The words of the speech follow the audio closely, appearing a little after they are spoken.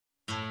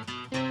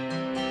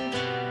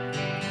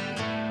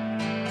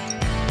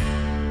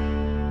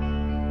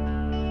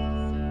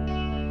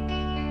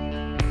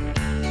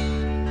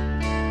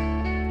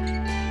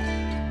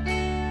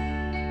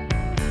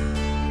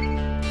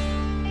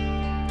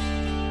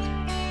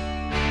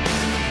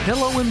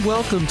Hello and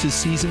welcome to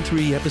Season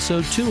 3,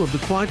 Episode 2 of the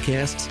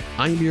QuadCast.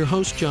 I am your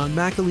host, John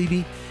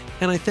McAlevey,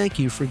 and I thank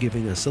you for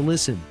giving us a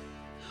listen.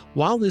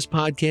 While this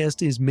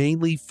podcast is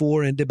mainly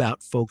for and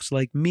about folks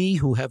like me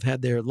who have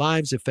had their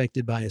lives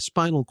affected by a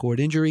spinal cord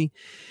injury,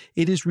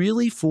 it is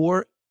really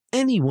for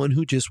anyone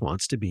who just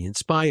wants to be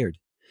inspired.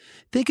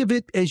 Think of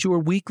it as your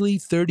weekly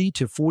 30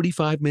 to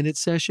 45-minute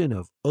session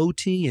of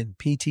OT and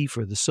PT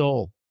for the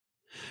soul.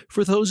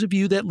 For those of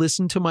you that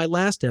listened to my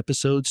last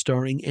episode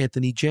starring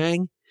Anthony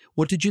Jang,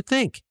 what did you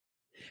think?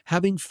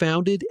 Having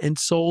founded and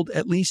sold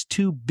at least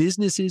 2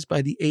 businesses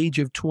by the age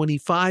of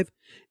 25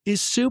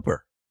 is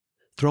super.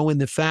 Throw in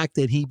the fact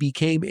that he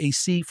became a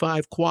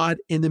C5 quad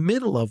in the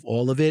middle of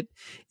all of it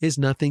is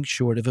nothing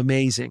short of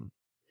amazing.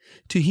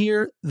 To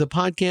hear the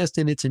podcast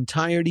in its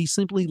entirety,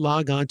 simply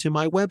log on to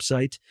my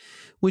website,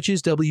 which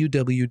is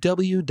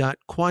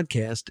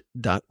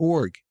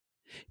www.quadcast.org.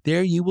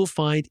 There you will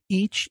find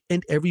each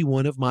and every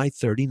one of my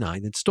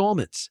 39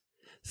 installments.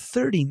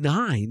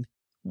 39?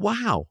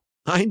 Wow,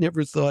 I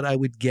never thought I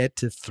would get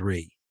to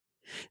 3.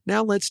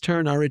 Now let's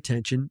turn our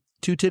attention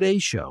to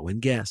today's show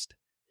and guest.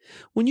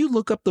 When you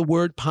look up the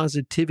word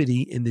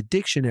positivity in the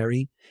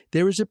dictionary,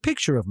 there is a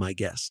picture of my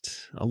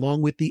guest,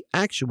 along with the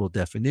actual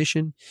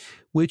definition,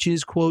 which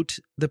is, quote,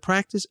 the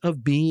practice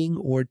of being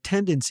or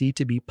tendency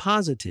to be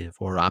positive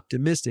or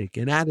optimistic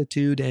in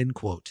attitude, end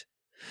quote.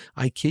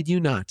 I kid you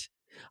not,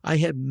 I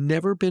have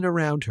never been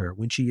around her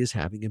when she is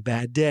having a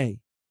bad day.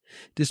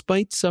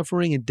 Despite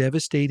suffering a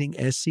devastating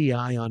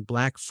SCI on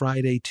Black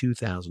Friday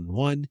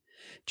 2001,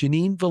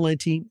 Jeanine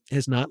Valenti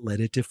has not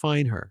let it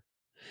define her.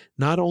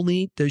 Not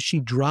only does she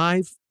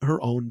drive her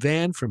own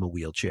van from a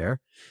wheelchair,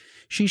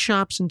 she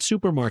shops in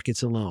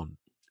supermarkets alone,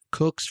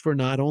 cooks for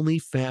not only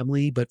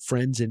family but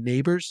friends and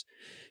neighbors,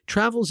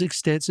 travels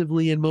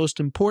extensively, and most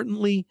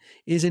importantly,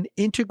 is an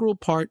integral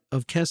part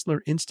of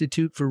Kessler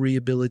Institute for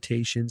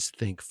Rehabilitation's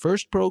Think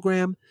First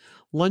program,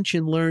 Lunch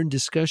and Learn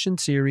discussion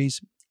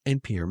series,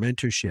 and peer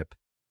mentorship.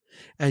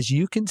 As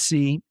you can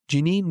see,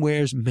 Jeanine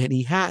wears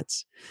many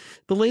hats,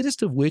 the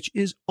latest of which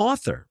is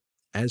author,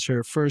 as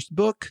her first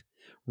book,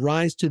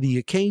 Rise to the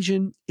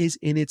Occasion, is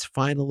in its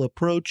final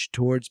approach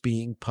towards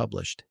being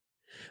published.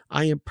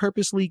 I am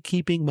purposely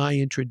keeping my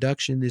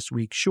introduction this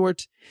week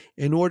short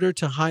in order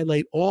to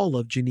highlight all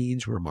of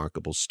Jeanine's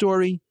remarkable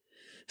story.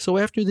 So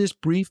after this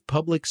brief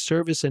public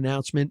service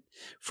announcement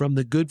from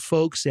the good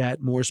folks at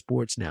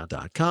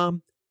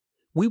moresportsnow.com,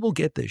 we will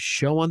get the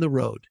show on the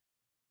road.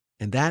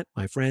 And that,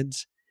 my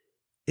friends,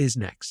 is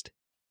next.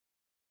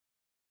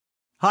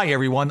 Hi,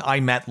 everyone.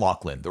 I'm Matt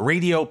Laughlin, the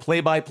radio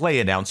play-by-play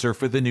announcer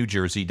for the New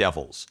Jersey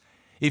Devils.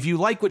 If you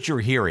like what you're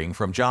hearing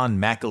from John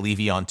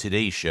McAlevey on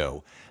today's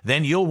show,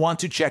 then you'll want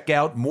to check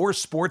out More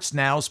Sports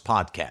Now's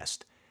podcast.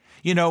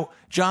 You know,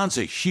 John's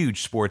a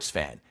huge sports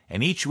fan,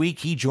 and each week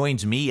he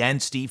joins me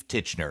and Steve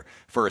Titchener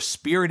for a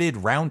spirited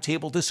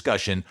roundtable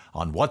discussion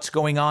on what's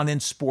going on in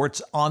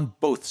sports on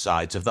both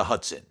sides of the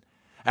Hudson.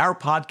 Our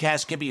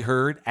podcast can be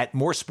heard at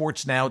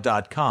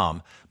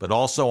moresportsnow.com, but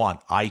also on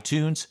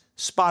iTunes,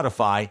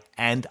 Spotify,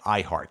 and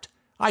iHeart.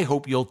 I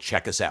hope you'll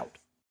check us out.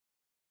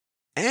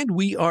 And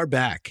we are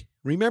back.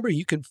 Remember,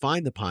 you can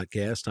find the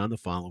podcast on the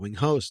following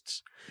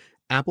hosts: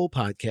 Apple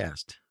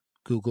Podcast,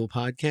 Google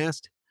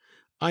Podcast,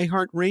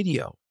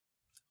 iHeartRadio,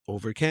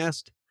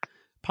 Overcast,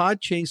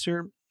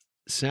 Podchaser,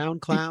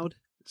 SoundCloud,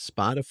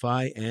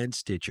 Spotify, and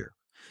Stitcher.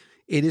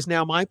 It is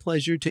now my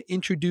pleasure to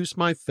introduce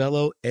my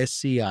fellow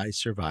SCI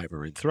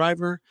survivor and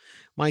thriver,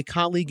 my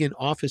colleague and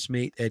office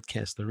mate at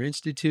Kessler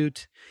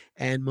Institute,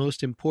 and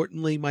most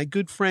importantly, my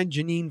good friend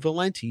Jeanine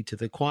Valenti to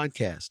the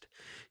QuadCast.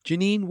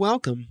 Jeanine,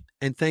 welcome,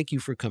 and thank you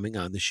for coming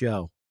on the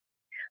show.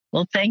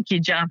 Well, thank you,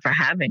 John, for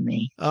having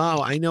me.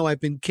 Oh, I know I've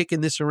been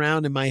kicking this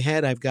around in my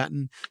head. I've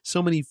gotten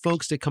so many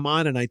folks to come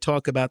on and I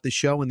talk about the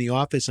show in the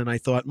office, and I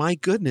thought, my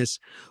goodness,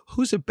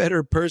 who's a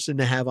better person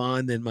to have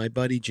on than my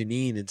buddy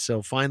Jeanine? And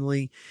so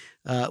finally,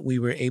 we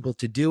were able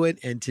to do it,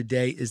 and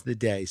today is the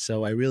day.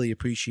 So I really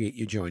appreciate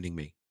you joining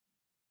me.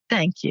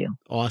 Thank you.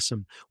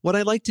 Awesome. What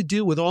I like to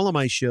do with all of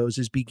my shows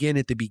is begin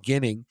at the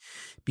beginning,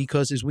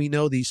 because as we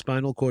know, these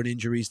spinal cord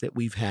injuries that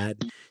we've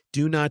had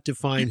do not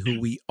define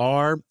who we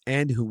are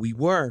and who we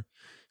were.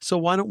 So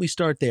why don't we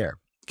start there?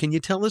 Can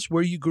you tell us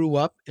where you grew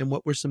up and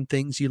what were some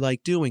things you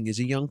liked doing as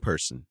a young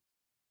person?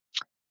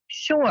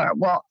 Sure.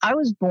 Well, I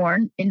was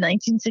born in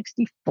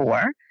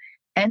 1964,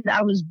 and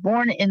I was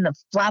born in the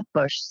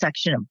Flatbush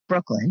section of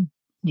Brooklyn,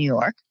 New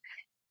York.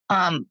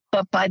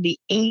 But by the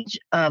age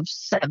of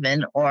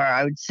 7, or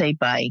I would say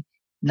by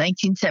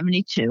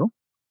 1972,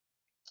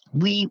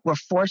 we were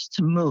forced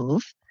to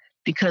move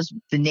because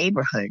the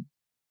neighborhood,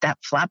 that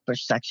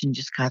Flatbush section,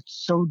 just got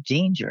so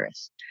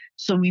dangerous.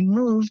 So we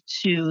moved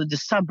to the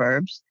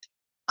suburbs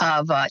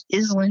of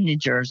Island, New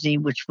Jersey,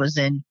 which was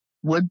in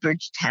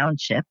Woodbridge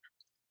Township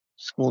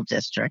School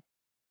District.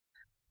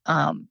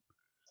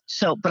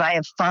 But I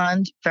have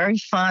very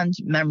fond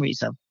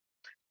memories of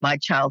my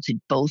childhood,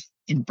 both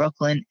in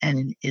Brooklyn and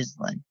in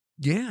Island.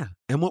 Yeah.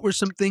 And what were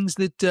some things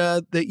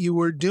that you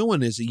were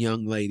doing as a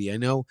young lady? I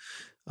know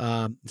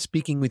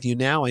Speaking with you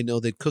now, I know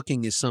that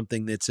cooking is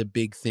something that's a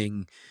big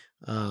thing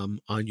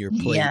on your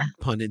plate, Yeah.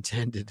 pun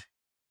intended.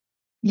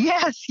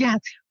 Yes, yes.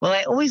 Well,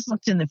 I always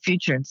looked in the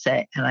future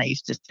and I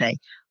used to say,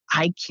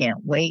 I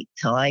can't wait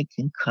till I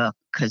can cook,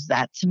 because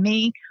that to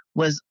me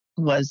was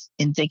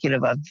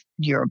indicative of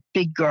you're a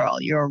big girl.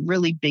 You're a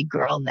really big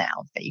girl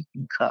now that you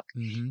can cook.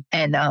 Mm-hmm.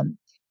 And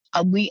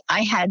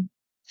I had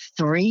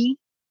 3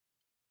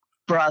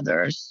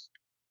 brothers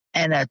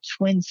and a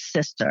twin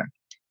sister.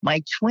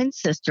 My twin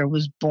sister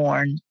was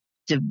born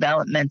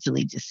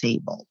developmentally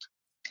disabled,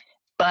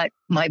 but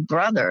my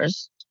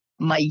brothers,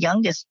 my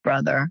youngest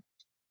older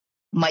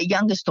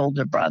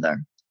brother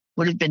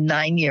would have been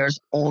 9 years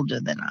older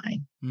than I.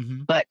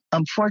 Mm-hmm. But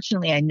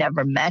unfortunately, I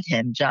never met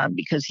him, John,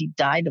 because he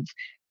died of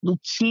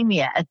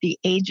leukemia at the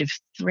age of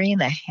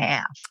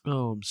 3.5.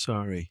 Oh, I'm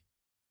sorry.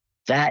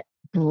 That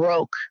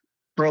broke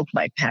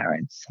my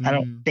parents.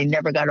 They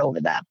never got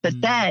over that.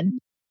 But then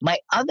my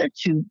other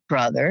 2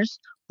 brothers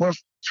were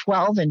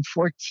 12 and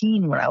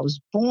 14 when I was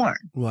born.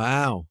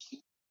 Wow.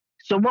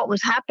 So what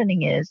was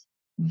happening is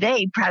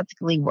they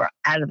practically were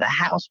out of the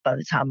house by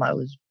the time I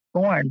was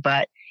born,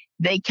 but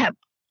they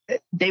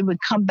would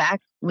come back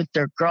with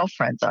their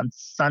girlfriends on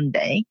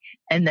Sunday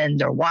and then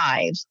their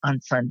wives on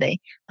Sunday.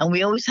 And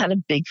we always had a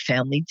big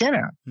family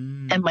dinner.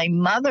 And my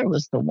mother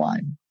was the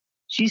one.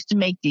 She used to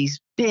make these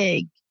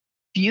big,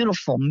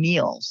 beautiful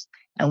meals.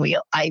 And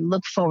I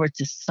look forward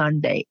to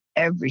Sunday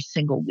every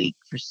single week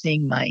for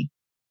seeing my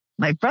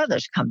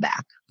brothers come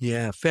back.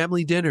 Yeah.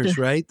 Family dinners,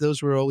 right?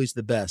 Those were always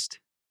the best.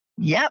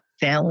 Yep.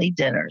 Family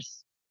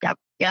dinners.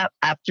 Yep.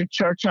 After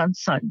church on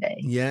Sunday.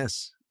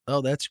 Yes.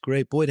 Oh, that's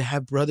great. Boy, to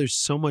have brothers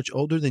so much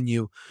older than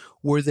you.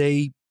 Were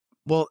they,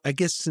 well, I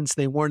guess since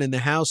they weren't in the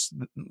house,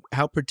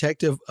 how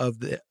protective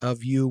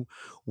of you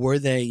were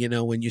they,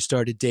 when you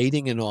started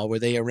dating and all? Were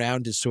they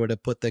around to sort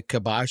of put the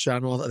kibosh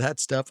on all of that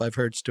stuff? I've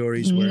heard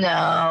stories where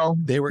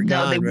they were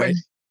gone, right?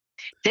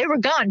 They were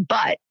gone,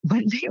 but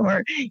when they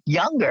were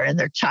younger in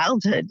their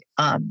childhood,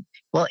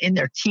 in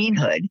their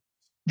teenhood,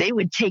 they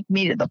would take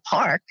me to the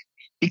park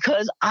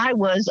because I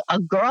was a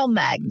girl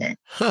magnet.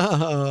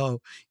 Oh,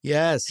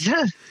 yes.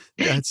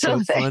 That's so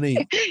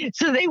funny.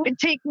 So they would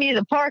take me to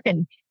the park,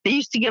 and they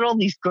used to get all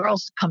these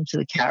girls to come to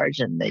the carriage,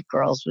 and the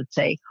girls would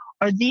say,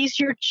 "Are these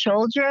your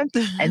children?"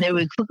 And they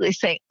would quickly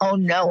say, "Oh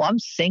no, I'm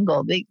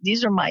single. This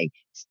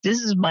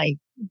is my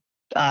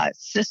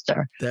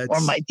sister,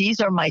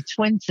 these are my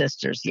twin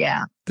sisters."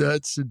 Yeah.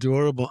 That's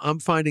adorable. I'm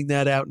finding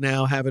that out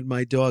now, having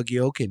my dog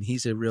Yokin.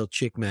 He's a real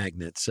chick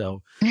magnet.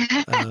 So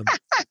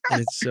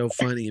it's so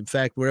funny. In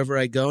fact, wherever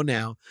I go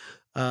now,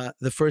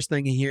 the first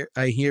thing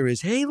I hear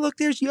is, "Hey, look,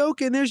 there's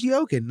Yokin. There's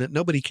Yokin."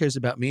 Nobody cares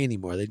about me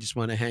anymore. They just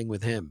want to hang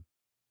with him.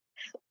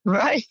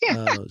 Right.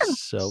 Oh,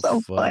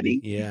 so funny.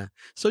 Yeah.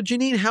 So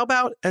Jeanine, how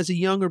about as a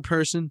younger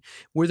person,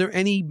 were there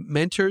any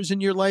mentors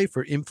in your life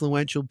or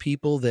influential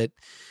people that,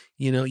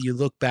 you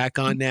look back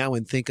on now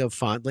and think of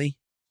fondly?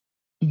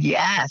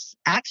 Yes,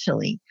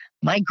 actually,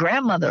 my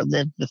grandmother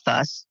lived with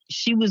us.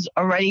 She was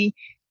already,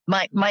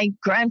 my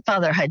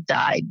grandfather had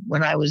died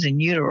when I was in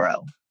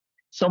utero.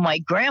 So my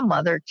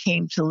grandmother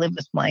came to live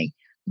with my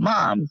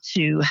mom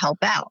to help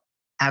out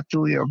after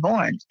we were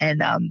born.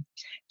 And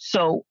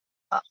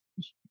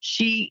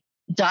she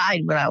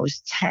died when I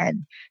was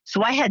 10.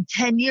 So I had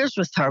 10 years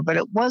with her, but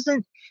it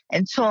wasn't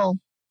until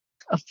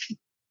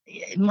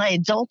in my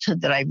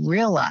adulthood that I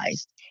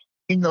realized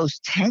in those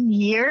 10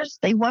 years,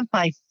 they went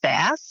by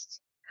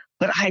fast,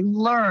 but I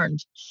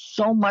learned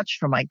so much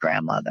from my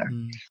grandmother.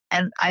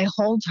 And I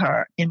hold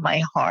her in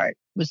my heart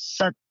with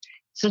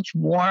such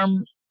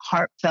warm,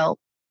 heartfelt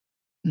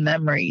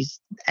memories.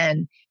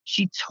 And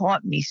she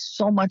taught me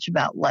so much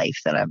about life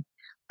that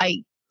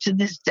I to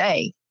this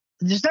day,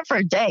 there's never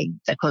a day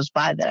that goes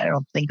by that I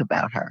don't think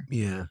about her.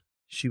 Yeah.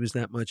 She was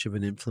that much of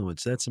an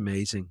influence. That's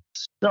amazing.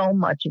 So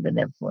much of an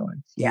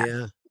influence. Yeah.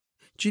 Yeah.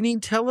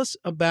 Jeanine, tell us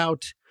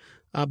about,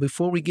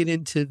 before we get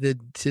into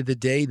the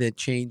day that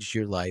changed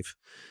your life,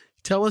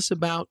 tell us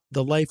about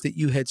the life that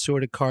you had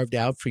sort of carved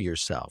out for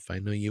yourself. I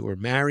know you were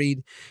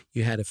married,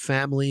 you had a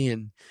family,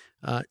 and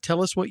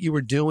tell us what you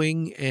were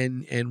doing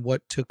and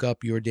what took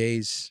up your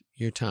days,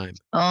 your time.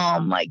 Oh,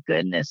 my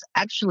goodness.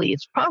 Actually,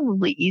 it's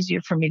probably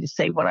easier for me to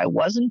say what I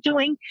wasn't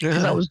doing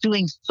because I was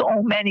doing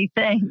so many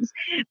things.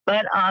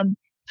 But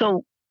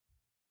so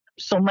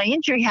my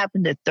injury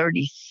happened at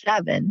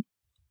 37,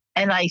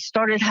 and I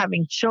started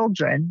having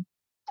children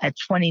at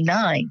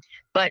 29.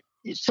 But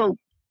so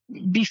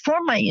before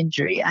my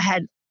injury, I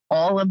had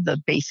all of the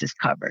bases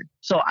covered.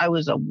 So I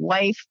was a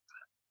wife,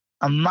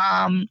 a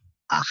mom,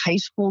 a high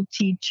school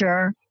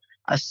teacher,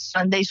 a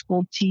Sunday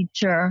school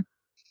teacher,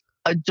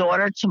 a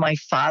daughter to my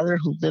father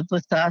who lived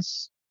with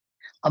us,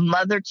 a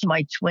mother to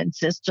my twin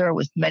sister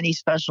with many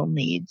special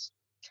needs.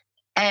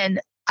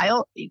 And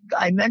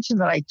I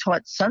mentioned that I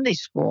taught Sunday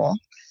school,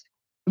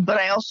 but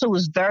I also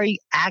was very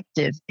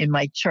active in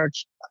my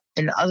church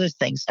and other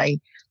things. I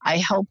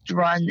helped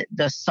run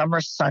the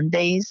Summer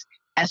Sundays,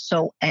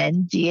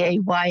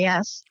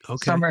 SONDAYS,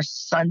 Okay. Summer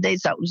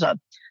Sundays. That was a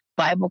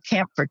Bible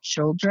camp for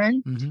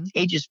children,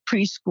 ages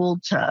preschool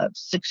to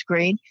 6th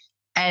grade.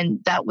 And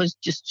that was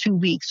just 2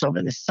 weeks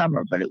over the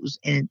summer, but it was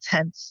an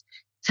intense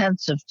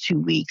of 2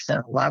 weeks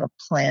and a lot of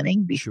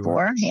planning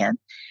beforehand.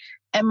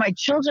 Sure. And my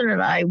children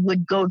and I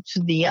would go to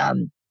the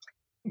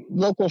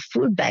local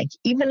food bank,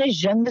 even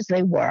as young as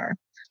they were.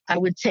 I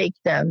would take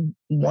them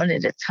one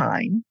at a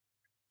time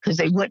because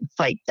they wouldn't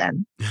fight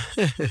then.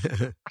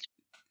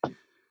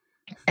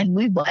 And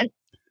we went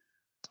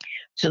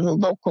to the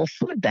local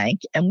food bank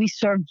and we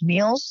served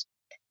meals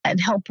and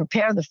helped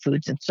prepare the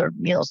foods and serve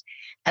meals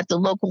at the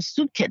local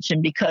soup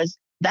kitchen, because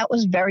that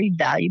was very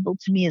valuable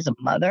to me as a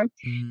mother.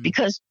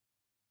 Because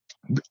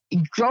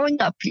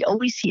growing up, you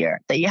always hear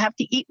that you have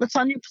to eat what's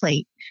on your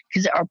plate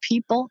because there are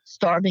people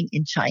starving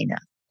in China.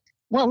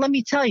 Well, let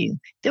me tell you,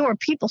 there were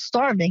people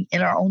starving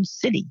in our own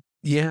city.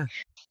 Yeah.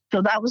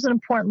 So that was an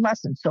important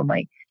lesson. So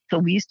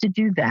we used to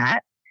do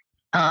that.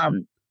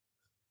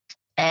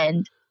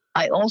 And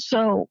I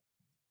also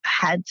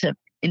had to,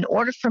 in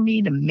order for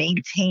me to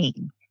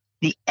maintain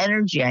the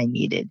energy I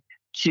needed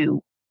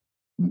to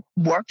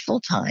work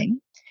full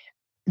time,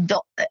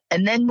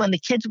 and then when the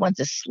kids went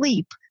to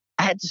sleep,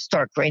 I had to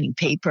start grading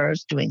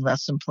papers, doing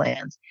lesson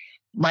plans.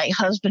 My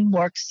husband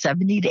worked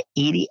 70 to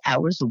 80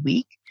 hours a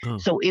week.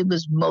 So it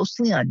was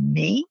mostly on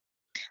me.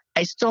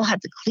 I still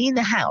had to clean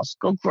the house,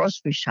 go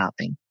grocery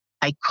shopping.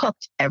 I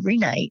cooked every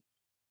night.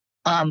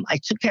 I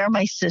took care of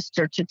my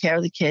sister, took care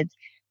of the kids.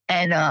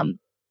 And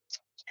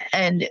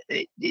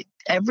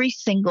every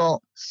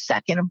single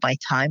second of my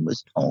time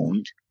was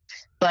owned.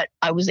 But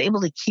I was able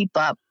to keep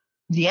up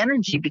the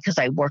energy because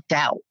I worked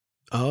out.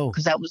 Oh,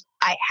 because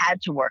I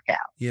had to work out.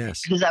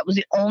 Yes. Because that was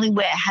the only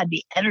way I had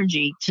the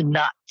energy to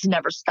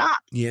never stop.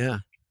 Yeah.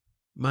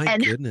 My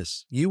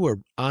goodness. You were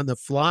on the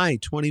fly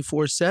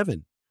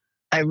 24/7.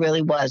 I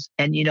really was.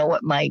 And you know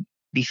what my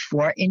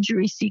before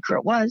injury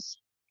secret was?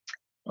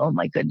 Oh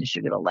my goodness,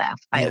 you're going to laugh.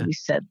 Yeah. I always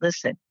said,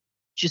 listen,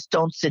 just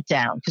don't sit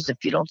down. Because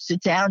if you don't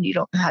sit down, you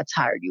don't know how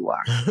tired you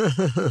are.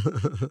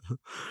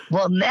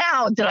 Well,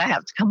 now did I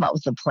have to come up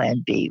with a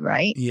plan B,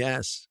 right?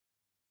 Yes.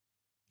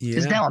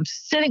 Because now I'm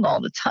sitting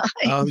all the time.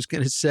 I was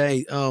going to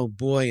say, oh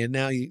boy, and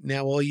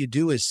now all you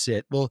do is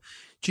sit. Well,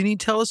 Jeanine,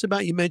 tell us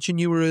about, you mentioned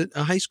you were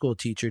a high school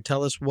teacher.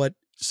 Tell us what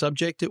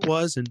subject it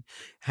was and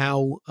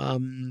how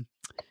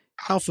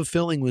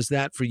fulfilling was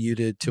that for you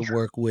to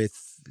work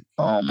with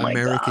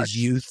America's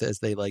youth, as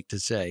they like to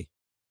say.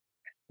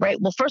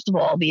 Right. Well, first of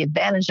all, the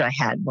advantage I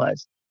had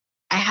was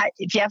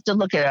if you have to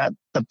look at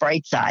the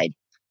bright side,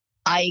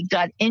 I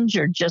got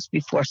injured just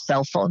before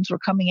cell phones were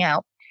coming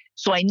out.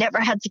 So I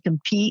never had to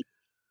compete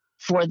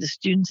for the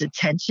students'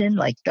 attention,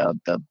 like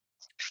the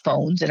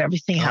phones and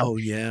everything. Oh,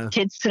 yeah.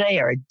 Kids today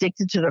are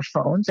addicted to their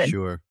phones. And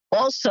sure.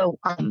 Also,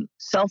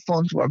 cell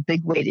phones were a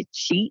big way to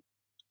cheat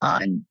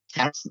on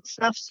tests and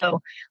stuff.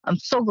 So I'm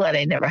so glad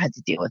I never had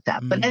to deal with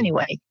that. But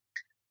anyway,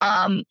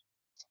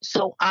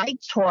 so I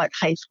taught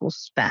high school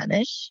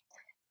Spanish.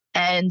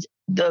 And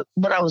two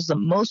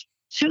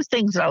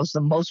things that I was the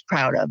most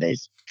proud of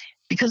is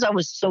because I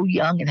was so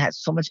young and had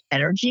so much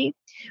energy.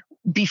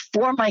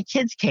 Before my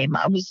kids came,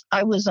 I was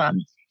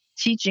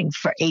teaching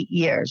for 8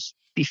 years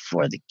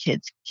before the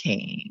kids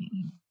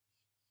came.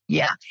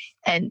 Yeah.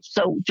 And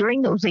so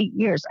during those 8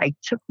 years, I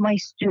took my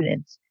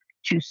students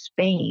to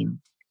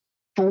Spain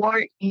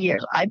 4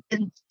 years. I've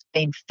been to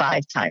Spain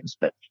 5 times,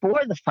 but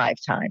 4 of the 5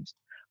 times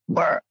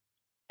were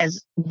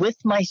with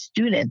my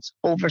students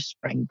over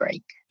spring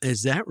break.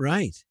 Is that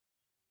right?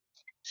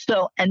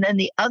 So, and then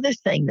the other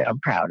thing that I'm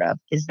proud of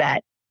is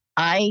that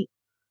I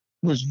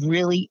was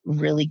really,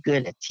 really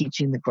good at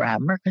teaching the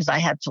grammar because I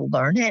had to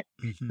learn it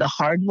the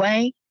hard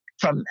way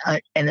from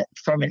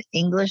an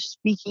English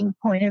speaking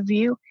point of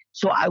view.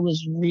 So I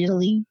was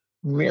really,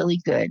 really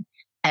good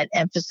at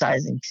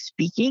emphasizing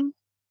speaking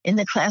in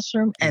the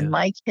classroom. And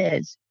my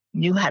kids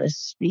knew how to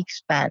speak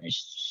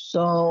Spanish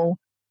so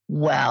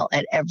well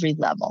at every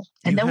level.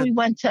 And we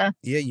went to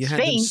you Spain had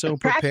them so to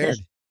practice. Prepared.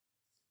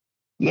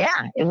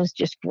 Yeah, it was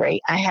just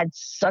great. I had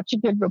such a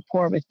good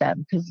rapport with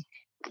them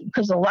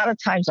because a lot of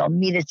times I'll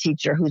meet a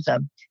teacher who's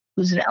an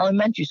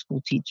elementary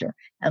school teacher,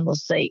 and they'll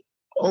say,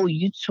 "Oh,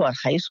 you taught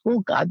high school?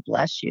 God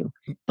bless you."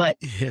 But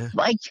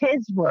my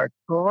kids were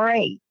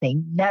great. They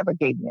never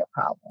gave me a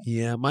problem.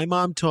 Yeah, my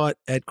mom taught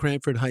at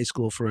Cranford High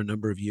School for a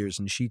number of years,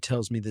 and she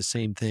tells me the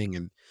same thing.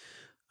 And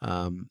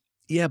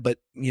but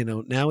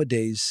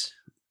nowadays,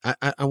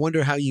 I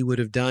wonder how you would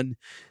have done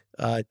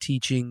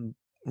teaching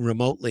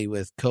remotely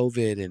with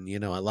COVID and,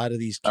 a lot of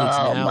these kids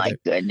now. Oh my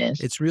goodness.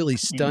 It's really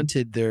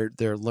stunted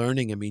their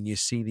learning. I mean, you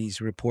see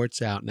these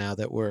reports out now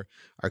that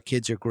our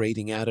kids are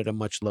grading out at a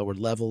much lower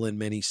level in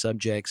many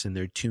subjects and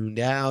they're tuned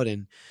out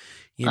and,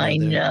 I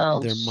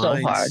know, their so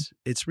minds, hard.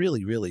 It's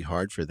really, really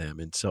hard for them.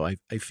 And so I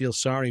feel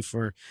sorry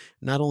for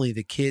not only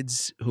the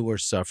kids who are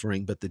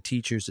suffering, but the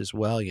teachers as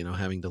well,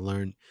 having to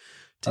learn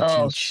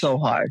to teach so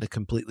hard. a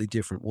completely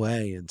different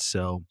way. And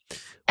so,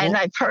 and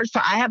I've heard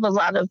I have a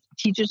lot of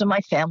teachers in my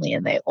family,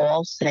 and they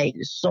all say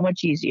it's so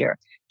much easier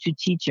to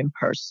teach in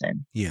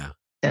person than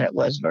it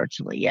was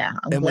virtually. Yeah.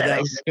 I'm glad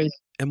I say.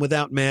 And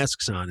without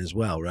masks on as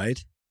well,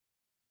 right?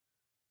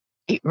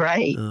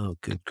 Right. Oh,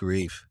 good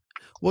grief.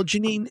 Well,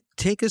 Jeanine,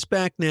 take us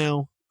back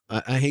now.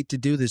 I hate to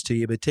do this to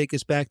you, but take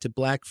us back to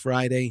Black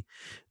Friday,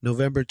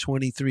 November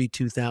 23,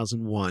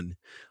 2001.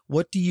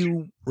 What do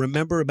you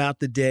remember about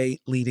the day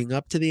leading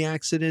up to the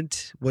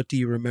accident? What do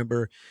you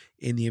remember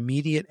in the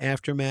immediate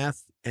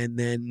aftermath? And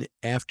then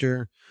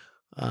after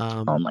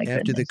Oh my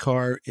after the goodness.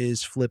 car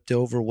is flipped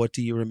over, what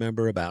do you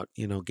remember about,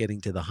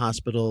 getting to the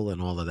hospital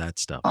and all of that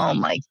stuff? Oh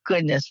my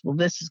goodness. Well,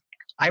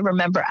 I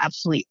remember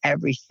absolutely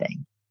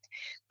everything.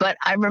 But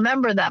I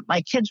remember that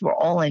my kids were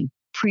all in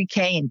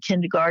pre-K and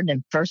kindergarten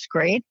and first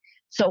grade.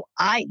 So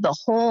I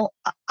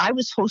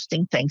was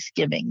hosting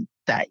Thanksgiving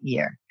that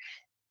year.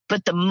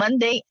 But the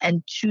Monday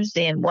and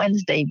Tuesday and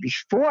Wednesday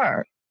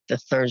before the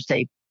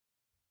Thursday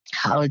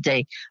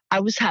holiday, I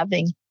was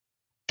having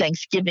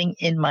Thanksgiving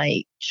in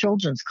my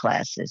children's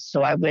classes.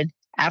 So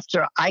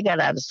after I got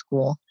out of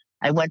school,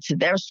 I went to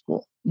their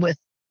school with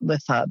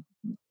a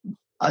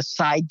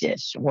side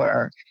dish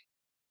or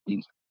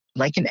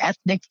like an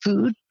ethnic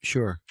food.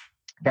 Sure.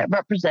 That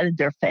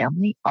represented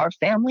our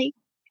family.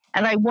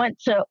 And I went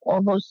to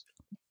all those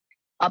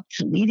up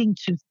to leading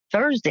to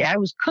Thursday. I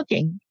was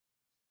cooking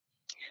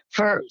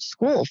for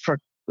school for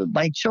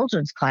my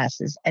children's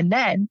classes. And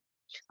then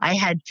I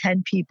had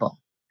 10 people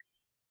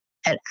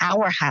at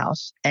our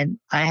house and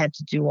I had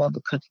to do all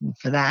the cooking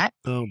for that.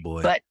 Oh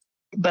boy.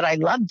 But I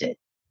loved it.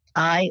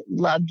 I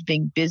loved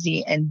being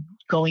busy and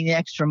going the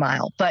extra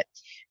mile. But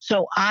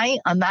so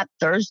on that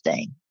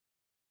Thursday,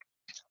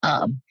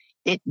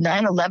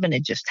 9/11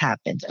 had just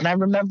happened. And I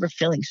remember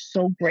feeling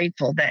so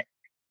grateful that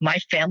my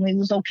family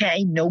was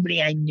okay.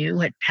 Nobody I knew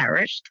had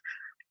perished.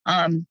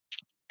 And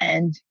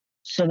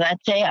so that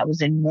day I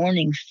was in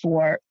mourning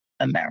for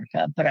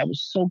America, but I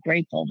was so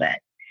grateful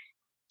that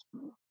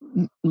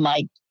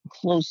my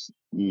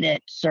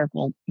close-knit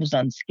circle was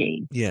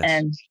unscathed. Yes.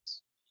 And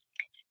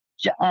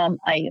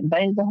I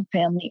invited the whole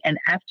family. And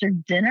after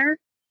dinner,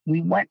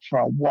 we went for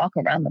a walk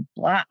around the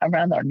block,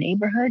 around our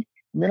neighborhood.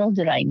 Little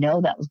did I know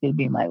that was going to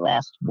be my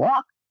last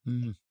walk.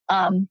 Mm.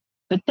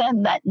 But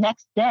then that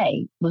next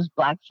day was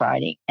Black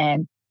Friday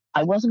and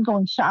I wasn't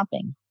going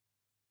shopping,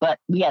 but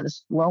we had a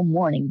slow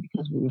morning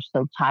because we were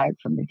so tired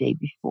from the day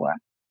before.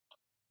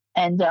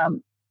 And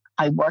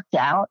I worked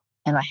out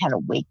and I had a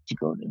wake to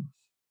go to.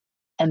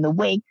 And the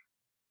wake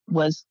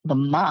was the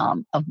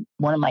mom of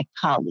one of my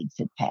colleagues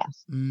had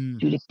passed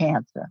due to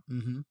cancer.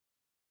 Mm-hmm.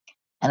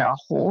 And our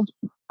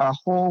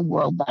whole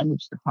world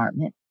language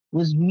department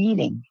was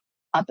meeting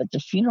up at the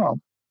funeral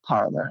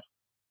parlor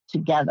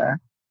together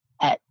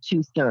at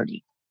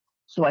 2:30.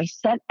 So I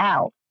set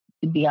out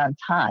to be on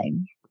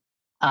time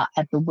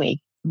at the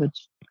wake,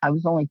 which I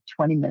was only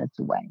 20 minutes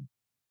away.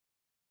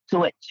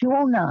 So at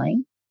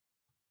 2:09,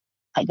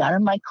 I got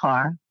in my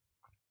car,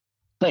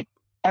 but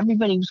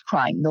everybody was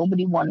crying.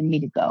 Nobody wanted me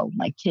to go.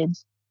 My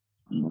kids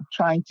were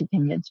trying to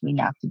convince me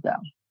not to go.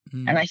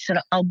 And I said,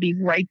 I'll be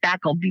right back.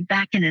 I'll be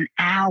back in an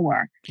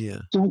hour. Yeah.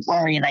 Don't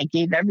worry. And I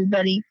gave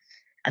everybody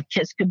a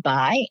kiss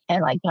goodbye.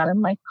 And I got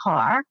in my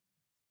car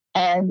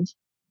and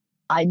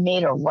I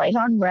made a right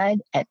on red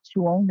at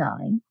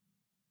 2:09.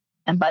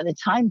 And by the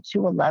time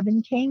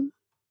 2:11 came,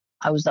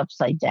 I was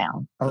upside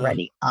down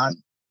already.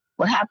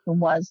 What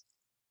happened was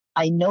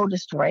I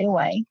noticed right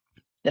away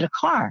that a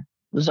car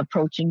was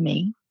approaching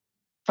me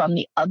from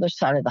the other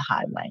side of the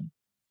highway.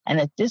 And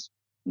at that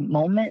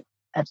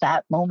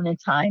moment in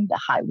time, the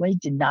highway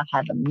did not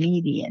have a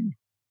median.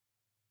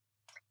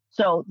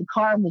 So the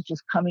car was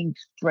just coming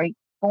straight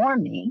for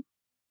me.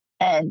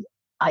 And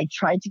I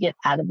tried to get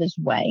out of his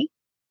way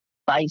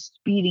by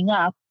speeding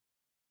up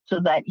so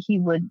that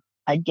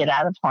I'd get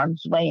out of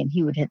harm's way and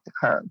he would hit the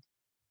curb.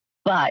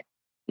 But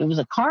there was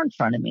a car in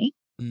front of me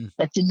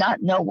that did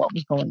not know what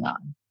was going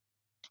on.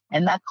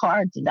 And that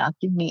car did not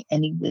give me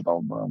any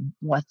wiggle room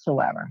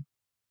whatsoever.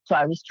 So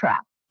I was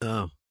trapped.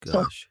 Oh,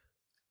 gosh.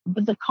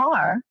 But the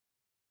car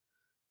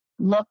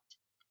looked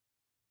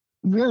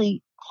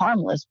really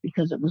harmless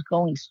because it was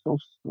going so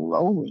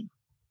slowly.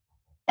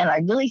 And I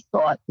really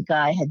thought the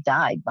guy had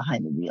died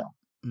behind the wheel.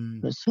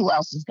 Because who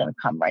else is going to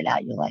come right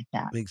at you like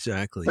that?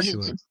 Exactly, But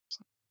sure.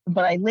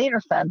 But I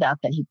later found out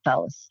that he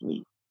fell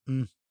asleep.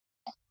 And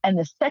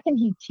the second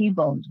he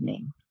T-boned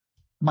me,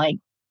 my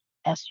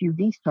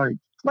SUV started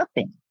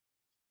flipping.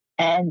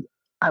 And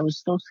I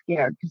was so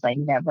scared because I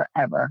never,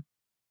 ever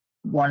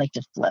wanted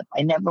to flip.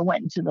 I never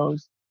went into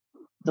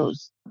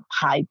those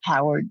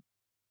high-powered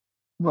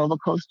roller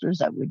coasters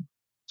that would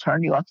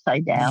turn you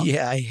upside down.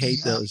 Yeah, I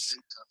hate those.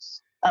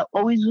 I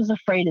always was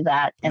afraid of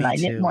that, and I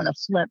didn't want to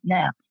flip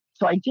now.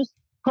 So I just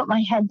put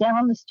my head down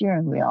on the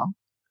steering wheel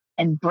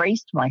and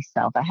braced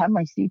myself. I had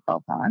my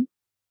seatbelt on,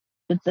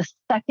 but the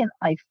second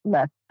I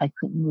flipped, I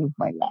couldn't move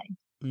my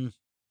leg.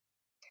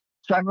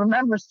 So I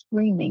remember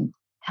screaming,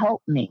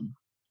 "Help me!"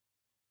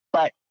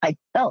 But I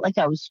felt like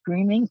I was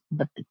screaming,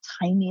 but the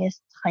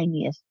tiniest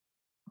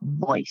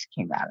voice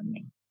came out of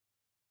me.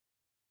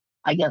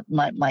 I got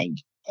my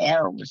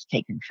air was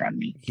taken from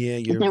me. Yeah,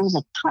 there was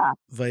a cop.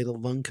 Vital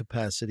lung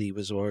capacity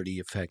was already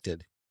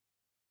affected.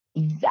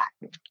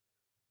 Exactly.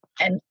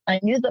 And I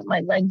knew that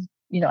my legs,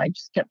 I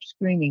just kept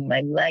screaming.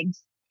 My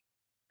legs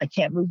I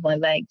can't move my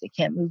legs. I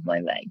can't move my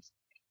legs.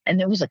 And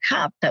there was a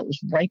cop that was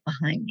right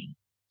behind me.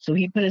 So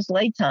he put his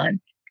lights on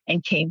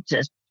and came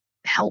to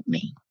help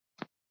me.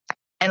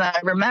 And I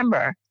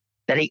remember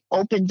that he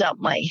opened up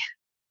my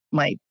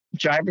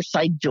driver's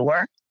side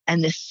door.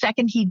 And the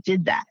second he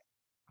did that,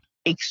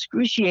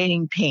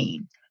 excruciating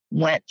pain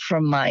went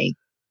from my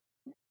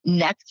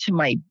neck to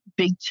my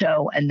big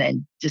toe and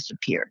then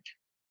disappeared.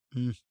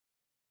 Mm.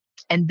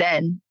 And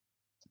then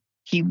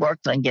he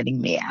worked on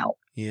getting me out.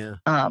 Yeah.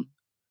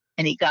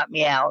 And he got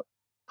me out,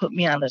 put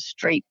me on a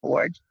straight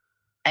board,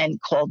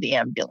 and called the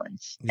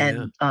ambulance.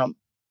 Yeah. And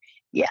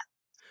yeah.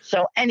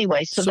 So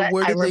anyway, so that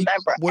where I did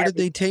remember. Where did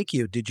they take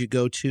you? Did you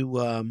go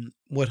to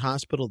what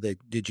hospital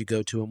did you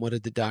go to, and what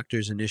did the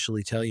doctors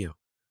initially tell you?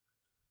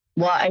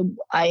 Well,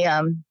 I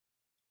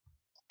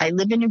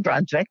live in New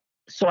Brunswick,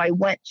 so I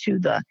went to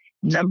the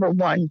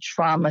 #1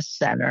 trauma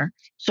center.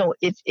 So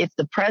if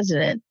the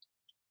president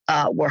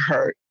were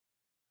hurt,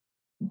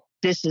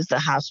 this is the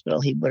hospital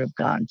he would have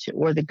gone to,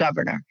 or the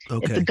governor.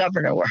 Okay. If the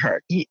governor were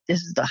hurt,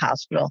 this is the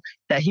hospital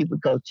that he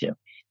would go to.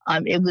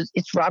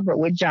 It's Robert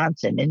Wood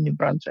Johnson in New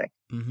Brunswick.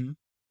 Mm-hmm.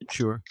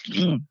 Sure.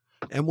 Mm.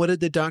 And what did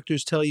the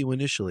doctors tell you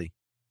initially?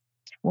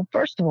 Well,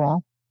 first of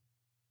all,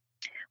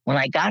 when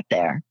I got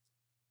there,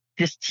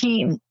 this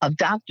team of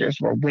doctors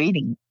were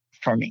waiting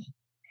for me.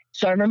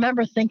 So I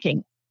remember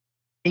thinking,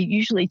 it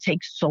usually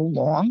takes so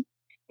long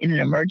in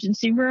an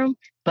emergency room,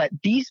 but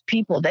these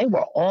people, they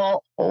were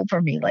all over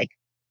me like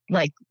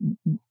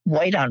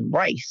white on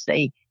rice.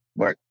 They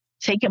were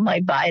taking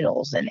my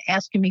vitals and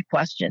asking me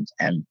questions.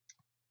 And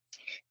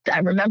I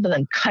remember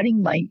them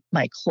cutting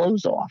my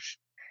clothes off.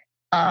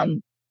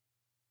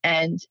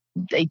 And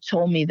they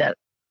told me that,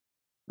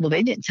 well,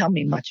 they didn't tell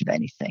me much of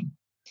anything.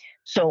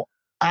 So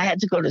I had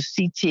to go to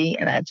CT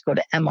and I had to go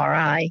to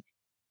MRI.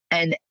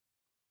 And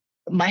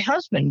my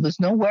husband was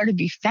nowhere to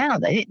be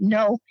found. I didn't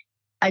know.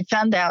 I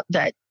found out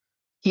that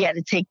he had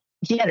to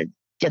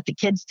get the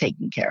kids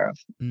taken care of.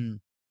 Mm.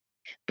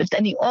 But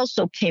then he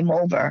also came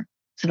over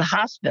to the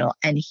hospital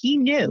and he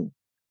knew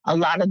a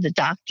lot of the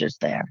doctors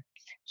there.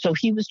 So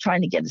he was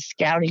trying to get a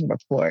scouting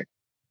report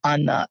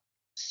on the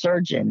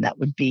surgeon that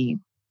would be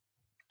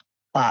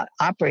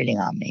operating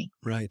on me.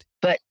 Right.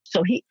 But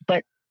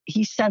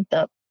he sent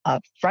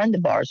a friend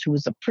of ours who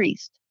was a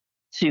priest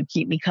to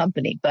keep me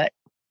company. But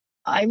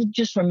I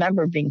just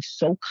remember being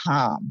so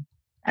calm,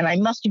 and I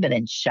must have been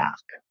in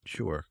shock.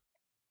 Sure.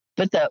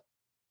 But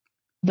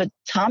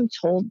Tom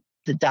told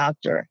the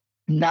doctor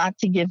not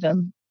to give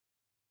him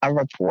a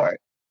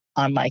report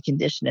on my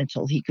condition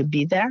until he could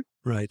be there.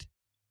 Right.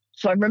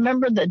 So I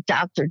remember the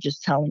doctor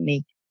just telling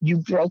me, "You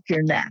broke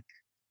your neck."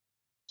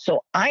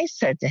 So I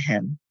said to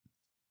him,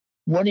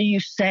 "What are you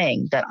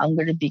saying, that I'm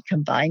going to be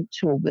confined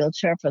to a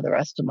wheelchair for the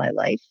rest of my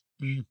life?"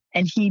 Mm.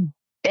 And he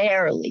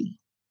barely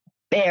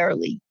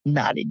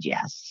nodded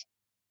yes.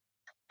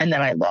 And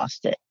then I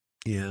lost it.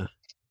 Yeah.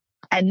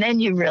 And then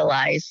you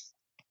realize,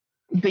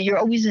 but you're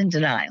always in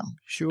denial.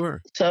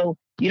 Sure. So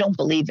you don't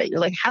believe it. You're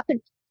like,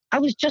 I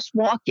was just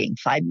walking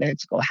 5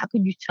 minutes ago. How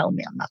can you tell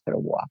me I'm not going to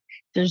walk?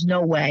 There's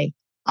no way.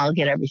 I'll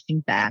get everything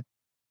back.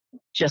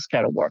 Just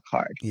got to work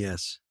hard.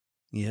 Yes.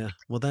 Yeah.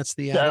 Well, that's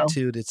the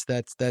attitude. It's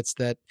that's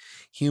that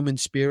human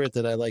spirit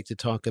that I like to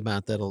talk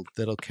about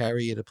that'll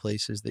carry you to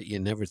places that you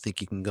never think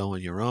you can go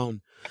on your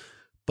own.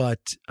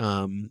 But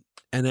and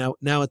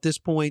now at this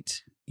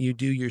point you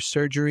do your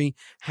surgery.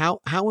 How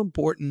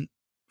important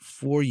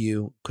for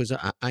you, because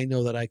I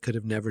know that I could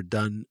have never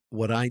done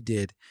what I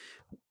did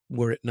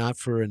were it not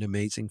for an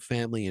amazing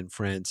family and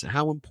friends.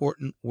 How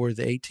important were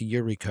they to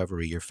your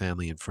recovery, your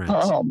family and friends?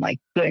 Oh my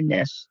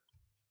goodness.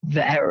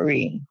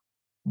 Very,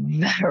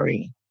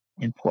 very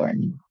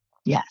important.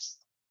 Yes.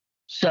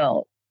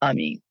 So, I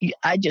mean,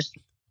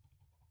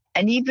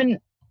 and even,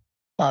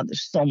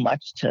 there's so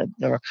much to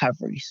the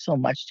recovery, so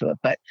much to it.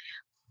 But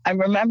I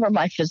remember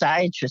my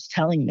physiatrist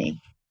telling me,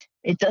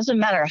 it doesn't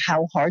matter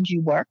how hard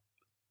you work,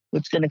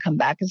 what's going to come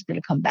back is going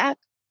to come back,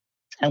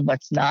 and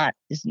what's not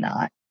is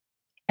not.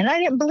 And I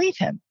didn't believe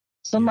him.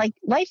 So I'm like,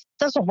 life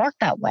doesn't work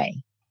that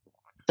way.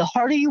 The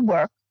harder you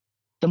work,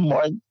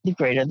 the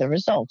greater the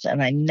results.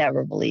 And I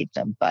never believed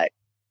him, but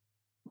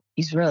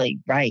he's really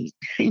right.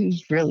 He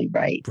was really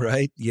right.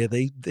 Right. Yeah.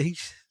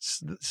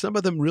 Some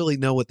of them really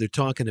know what they're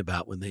talking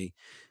about when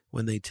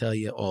they tell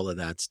you all of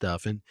that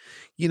stuff. And,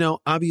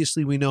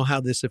 obviously we know how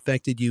this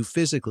affected you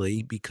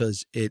physically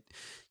because it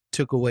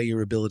took away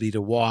your ability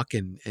to walk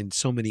and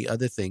so many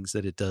other things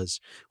that it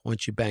does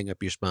once you bang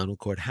up your spinal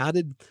cord. How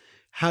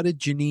did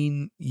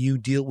Jeanine, you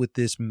deal with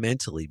this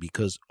mentally?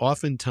 Because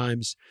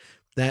oftentimes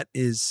that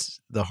is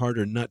the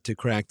harder nut to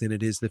crack than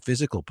it is the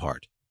physical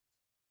part.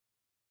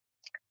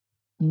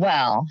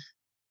 Well,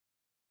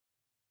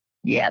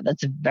 yeah,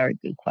 that's a very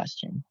good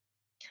question.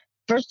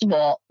 First of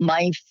all,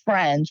 my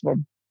friends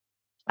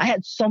I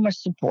had so much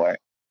support.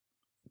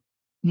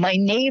 My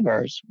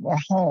neighbors were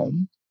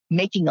home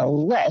making a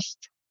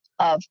list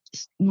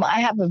I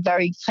have a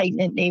very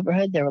tight-knit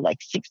neighborhood. There were like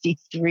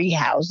 63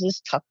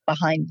 houses tucked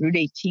behind Route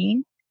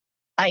 18.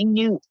 I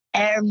knew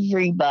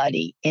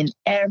everybody in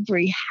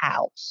every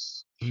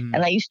house.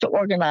 And I used to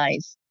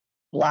organize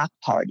block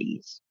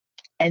parties.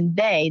 And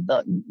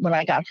when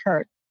I got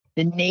hurt,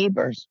 the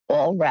neighbors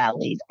all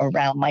rallied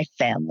around my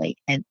family.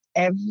 And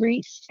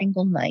every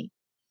single night,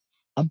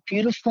 a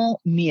beautiful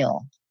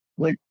meal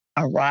would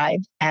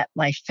arrive at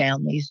my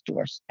family's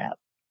doorstep.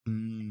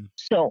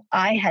 So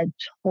I had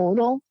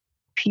total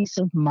peace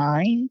of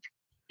mind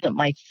that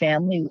my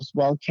family was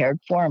well cared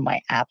for in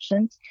my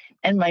absence.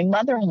 And my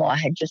mother-in-law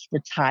had just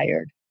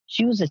retired.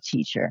 She was a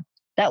teacher.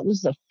 That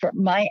was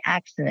my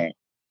accident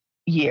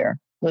year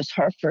was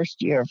her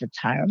first year of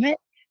retirement.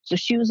 So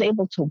she was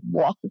able to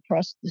walk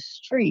across the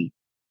street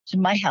to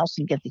my house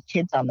and get the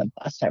kids on the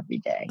bus every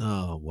day.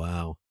 Oh,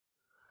 wow.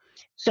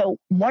 So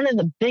one of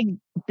the big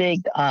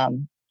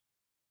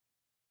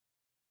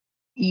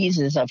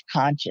eases of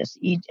conscious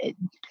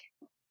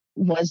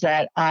was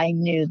that I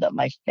knew that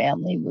my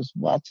family was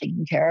well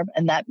taken care of,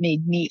 and that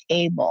made me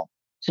able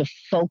to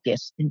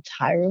focus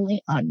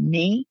entirely on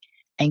me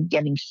and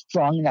getting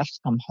strong enough to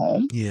come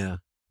home. Yeah.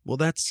 Well,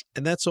 that's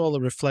all a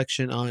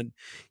reflection on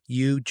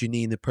you,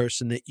 Jeanine, the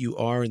person that you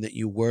are and that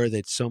you were,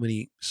 that so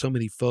many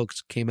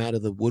folks came out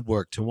of the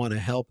woodwork to want to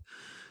help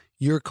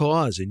your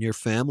cause and your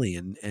family.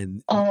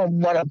 And oh,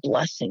 what a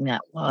blessing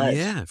that was.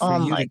 Yeah, for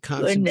you to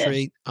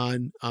concentrate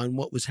goodness. on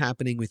what was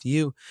happening with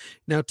you.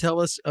 Now, tell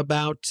us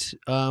about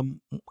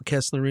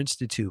Kessler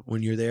Institute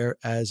when you're there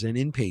as an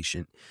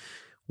inpatient.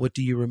 What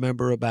do you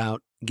remember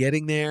about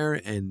getting there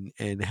and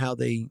how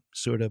they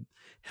sort of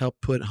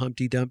helped put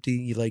Humpty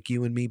Dumpty, like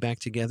you and me, back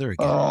together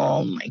again?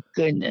 Oh, my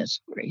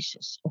goodness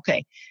gracious.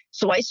 Okay.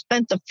 So I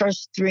spent the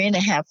first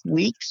 3.5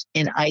 weeks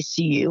in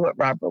ICU at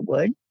Robert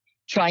Wood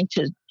trying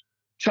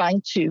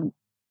to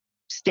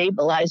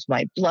stabilize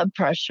my blood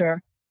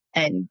pressure,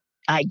 and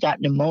I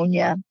got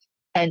pneumonia,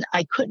 and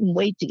I couldn't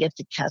wait to get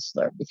to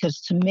Kessler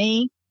because to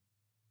me,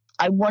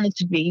 I wanted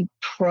to be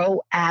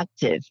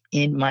proactive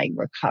in my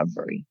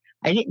recovery.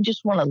 I didn't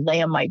just want to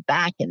lay on my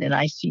back in an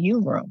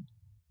ICU room.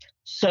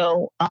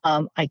 So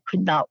I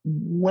could not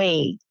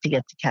wait to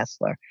get to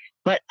Kessler.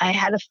 But I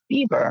had a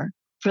fever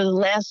for the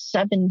last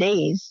 7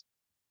 days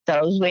that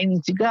I was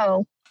waiting to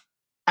go.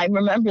 I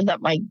remember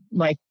that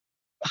my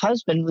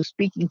husband was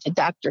speaking to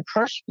Dr.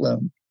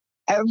 Kirschblum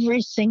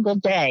every single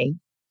day,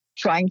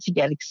 trying to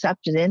get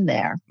accepted in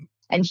there.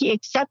 And he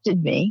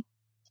accepted me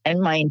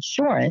and my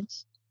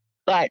insurance,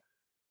 but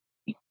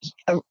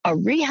a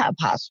rehab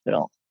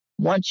hospital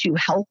wants you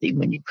healthy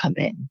when you come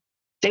in.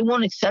 They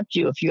won't accept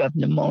you if you have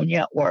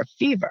pneumonia or a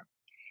fever.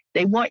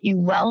 They want you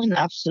well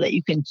enough so that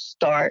you can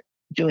start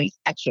doing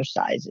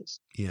exercises.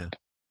 Yeah.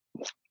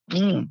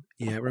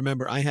 Yeah,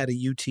 remember I had a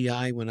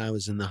UTI when I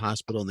was in the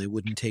hospital, and they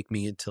wouldn't take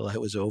me until I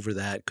was over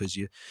that because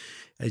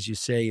as you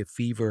say, a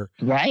fever,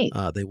 right?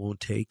 They won't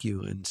take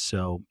you, and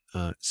so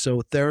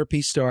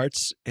therapy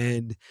starts,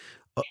 and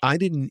I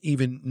didn't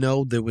even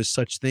know there was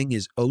such thing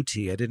as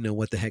OT. I didn't know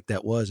what the heck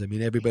that was. I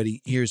mean,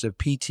 everybody hears of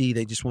PT,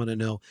 they just want to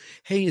know,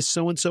 hey, is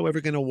so and so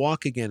ever going to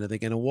walk again? Are they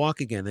going to walk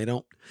again? They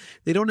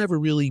don't ever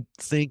really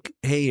think,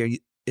 hey,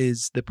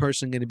 is the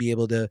person going to be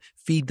able to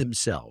feed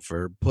themselves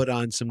or put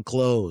on some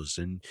clothes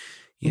and,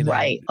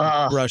 right.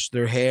 Brush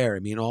their hair? I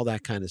mean, all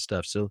that kind of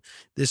stuff. So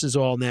this is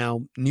all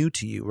now new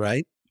to you,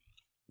 right?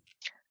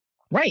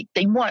 Right.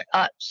 They want,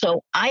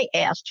 so I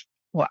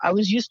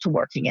was used to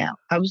working out.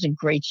 I was in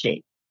great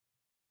shape.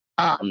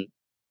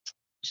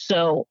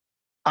 So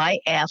I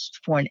asked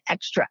for an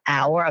extra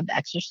hour of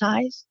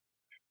exercise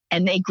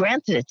and they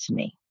granted it to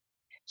me.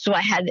 So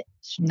I had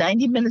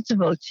 90 minutes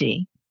of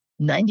OT,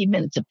 90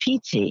 minutes of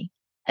PT,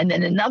 and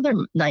then another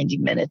 90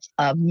 minutes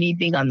of me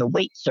being on the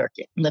weight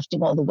circuit,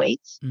 lifting all the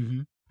weights,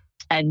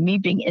 and me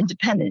being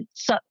independent.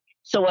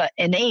 So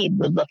an aide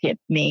would look at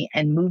me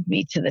and move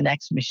me to the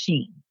next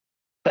machine.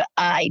 But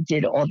I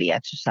did all the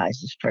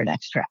exercises for an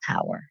extra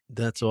hour.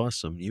 That's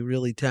awesome. You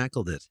really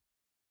tackled it.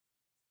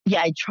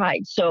 Yeah, I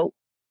tried. So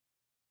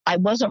I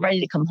wasn't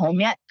ready to come home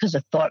yet because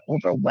the thought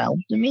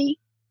overwhelmed me,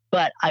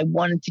 but I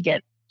wanted to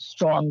get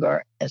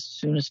stronger as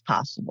soon as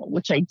possible,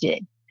 which I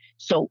did.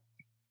 So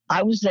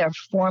I was there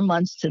 4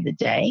 months to the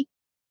day.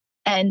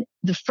 And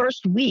the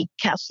first week,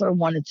 Kessler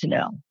wanted to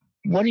know,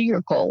 what are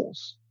your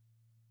goals?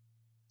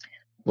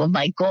 Well,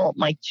 my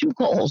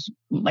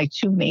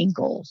two main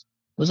goals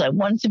was I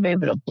wanted to be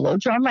able to blow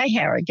dry my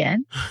hair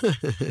again,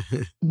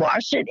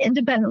 wash it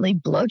independently,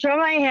 blow dry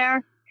my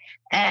hair,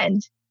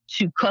 and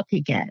to cook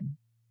again.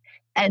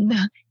 And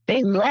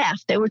they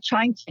laughed. They were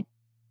trying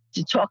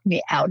to talk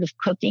me out of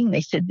cooking.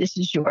 They said, this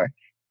is your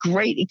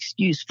great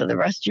excuse for the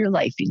rest of your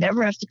life. You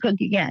never have to cook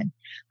again.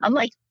 I'm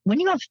like, when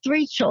you have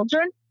 3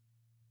 children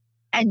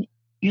and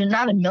you're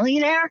not a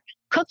millionaire,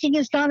 cooking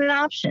is not an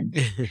option.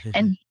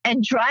 and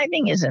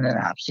driving isn't an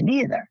option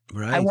either.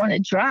 Right. I want to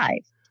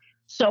drive.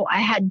 So I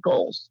had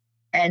goals.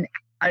 And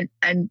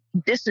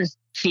this is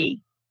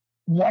key.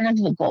 One of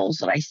the goals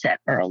that I set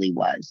early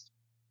was,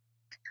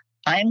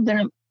 I'm going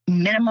to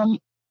minimum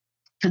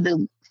for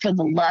the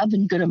love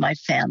and good of my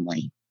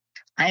family.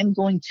 I'm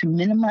going to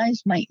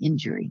minimize my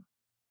injury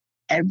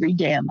every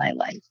day of my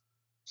life.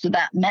 So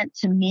that meant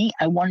to me,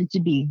 I wanted to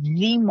be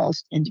the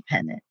most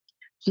independent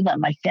so that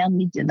my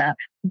family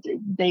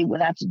they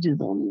would have to do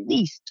the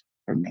least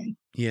for me.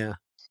 Yeah.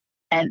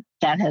 And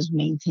that has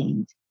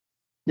maintained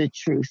the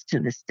truth to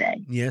this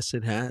day. Yes,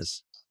 it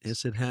has.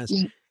 Yes, it has.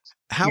 Mm,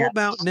 How yeah.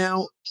 about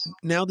now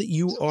that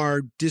you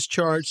are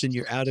discharged and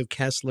you're out of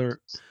Kessler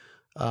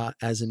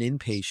as an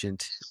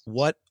inpatient,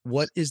 what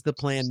is the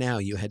plan now?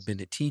 You had been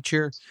a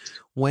teacher.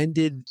 When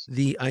did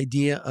the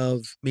idea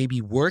of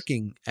maybe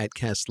working at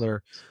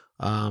Kessler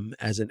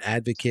as an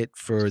advocate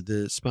for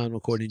the spinal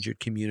cord injured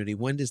community,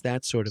 when does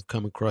that sort of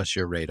come across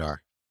your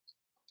radar?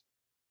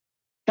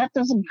 That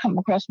doesn't come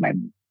across my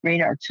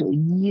radar till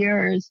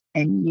years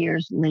and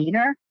years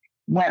later,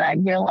 when I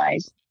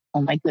realized,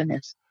 oh my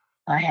goodness,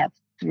 I have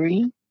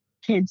 3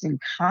 kids in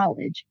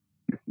college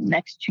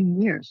next 2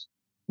 years.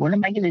 What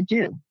am I going to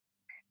do?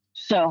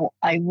 So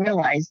I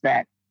realized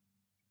that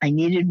I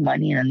needed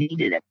money and I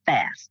needed it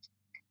fast.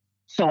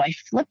 So I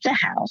flipped a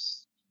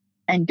house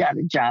and got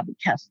a job at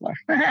Kessler.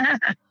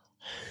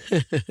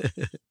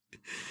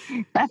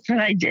 That's what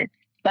I did.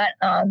 But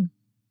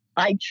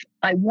I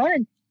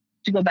wanted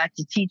to go back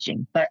to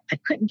teaching, but I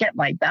couldn't get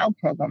my bowel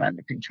program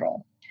under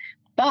control.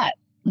 But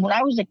when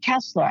I was at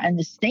Kessler, and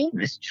the same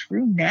is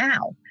true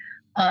now,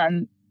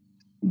 when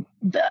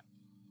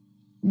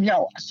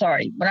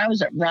I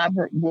was at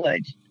Robert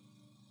Wood,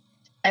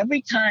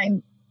 every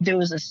time there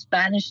was a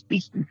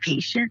Spanish-speaking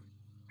patient,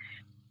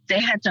 they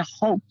had to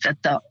hope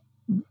that the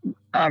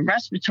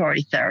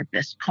respiratory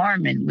therapist,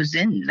 Carmen, was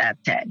in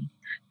that day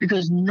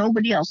because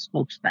nobody else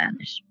spoke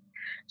Spanish.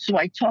 So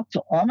I talked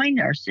to all my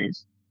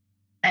nurses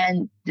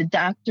and the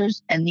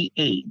doctors and the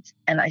aides,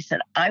 and I said,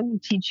 I will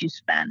teach you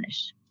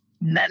Spanish,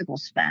 medical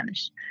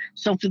Spanish.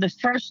 So for the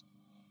first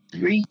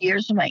 3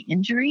 years of my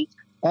injury,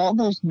 all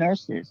those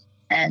nurses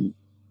and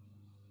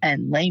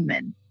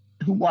laymen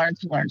who wanted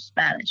to learn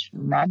Spanish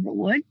from Robert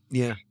Wood,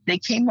 they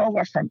came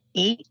over from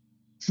 8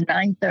 to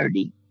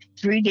 9:30,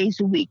 3 days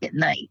a week at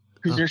night,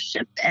 because their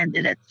shift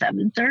ended at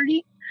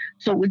 7:30.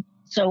 So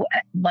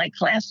my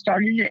class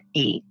started at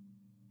 8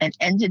 and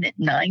ended at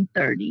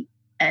 9:30,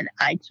 and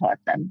I taught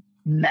them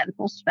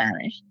medical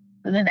Spanish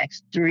for the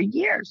next 3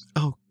 years.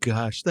 Oh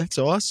gosh, that's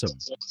awesome.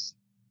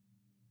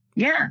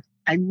 Yeah,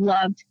 I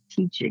loved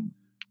teaching.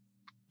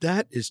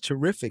 That is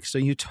terrific. So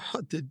you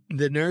taught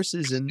the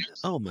nurses, and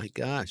oh my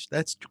gosh,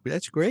 that's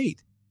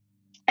great.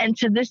 And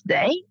to this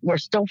day, we're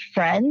still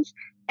friends.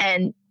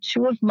 And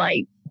 2 of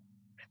my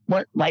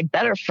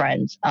better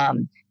friends,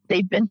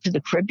 they've been to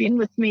the Caribbean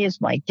with me as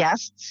my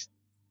guests,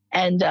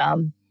 and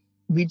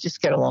we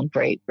just get along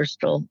great. We're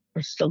still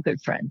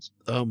good friends.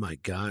 Oh my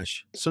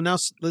gosh! So now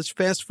let's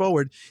fast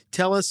forward.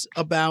 Tell us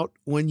about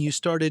when you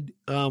started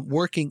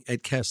working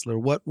at Kessler.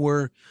 What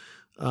were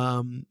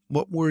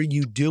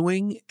you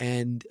doing,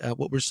 and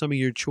what were some of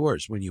your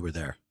chores when you were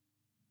there?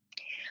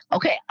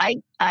 Okay,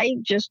 I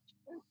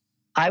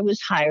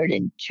was hired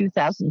in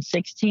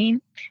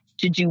 2016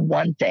 to do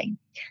one thing,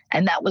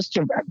 and that was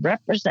to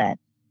represent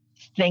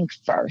Think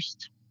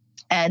First.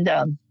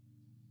 And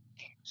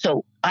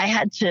so I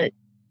had to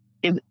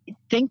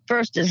Think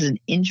First is an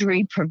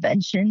injury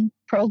prevention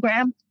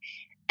program.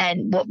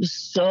 And what was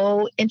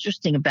so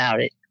interesting about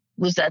it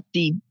was that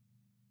it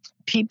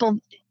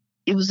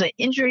was an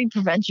injury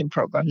prevention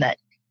program that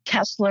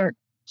Kessler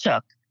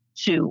took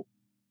to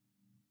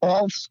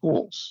all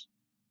schools,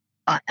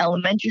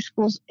 elementary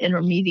schools,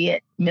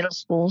 intermediate, middle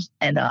schools,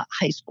 and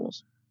high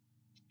schools.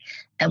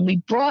 And we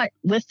brought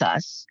with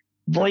us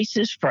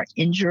Voices for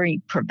Injury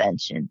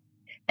Prevention.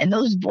 And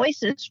those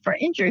Voices for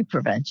Injury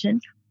Prevention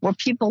were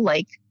people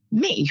like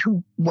me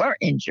who were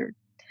injured.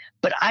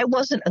 But I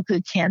wasn't a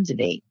good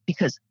candidate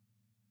because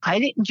I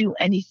didn't do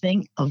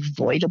anything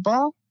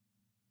avoidable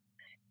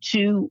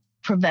to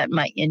prevent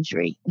my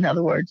injury. In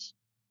other words,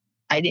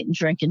 I didn't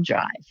drink and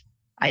drive.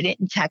 I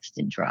didn't text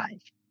and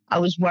drive. I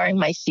was wearing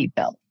my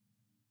seatbelt.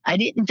 I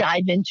didn't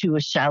dive into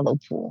a shallow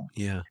pool.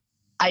 Yeah.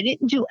 I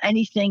didn't do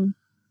anything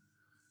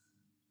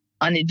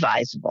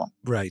unadvisable.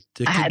 Right.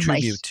 To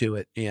contribute to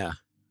it. Yeah.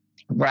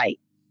 Right.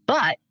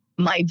 But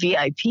my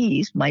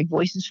VIPs, my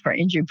Voices for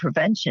Injury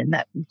Prevention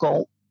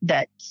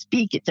that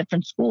speak at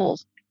different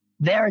schools,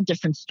 they're a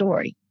different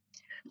story.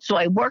 So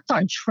I worked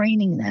on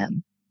training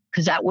them,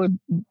 because that would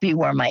be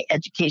where my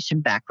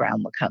education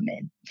background would come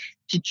in,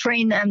 to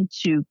train them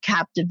to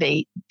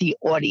captivate the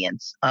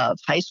audience of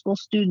high school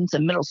students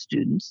and middle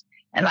students.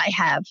 And I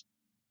have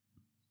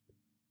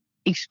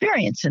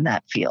experience in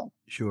that field.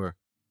 Sure.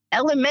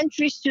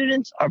 Elementary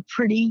students are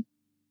pretty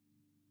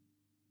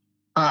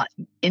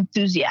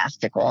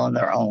enthusiastic all on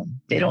their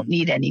own. They don't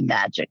need any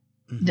magic.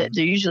 Mm-hmm.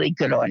 They're usually a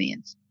good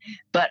audience.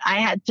 But I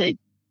had to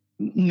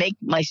make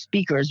my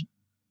speakers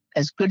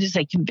as good as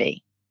they can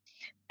be.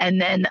 And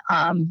then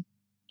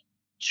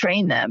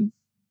train them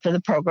for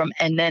the program.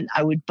 And then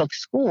I would book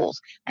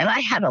schools. And I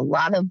had a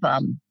lot of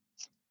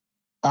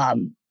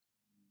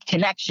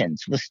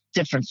connections with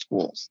different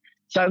schools.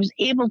 So I was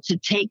able to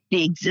take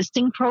the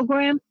existing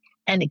program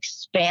and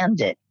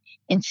expand it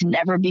into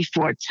never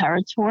before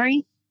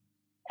territory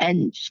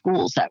and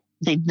schools that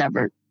they've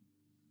never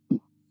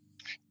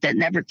that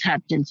never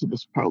tapped into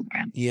this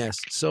program. Yes.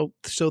 So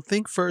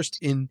think first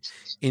in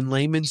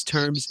layman's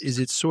terms. Is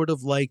it sort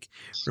of like,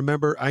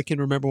 I can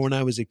remember when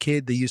I was a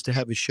kid, they used to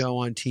have a show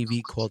on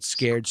TV called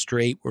Scared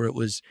Straight, where it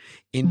was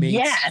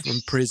inmates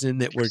from prison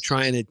that were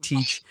trying to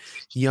teach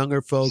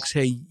younger folks,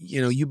 hey,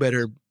 you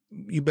better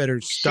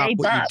stop Shape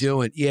what up. you're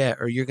doing. Yeah.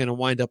 Or you're going to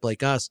wind up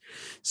like us.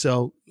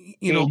 So,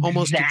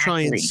 almost to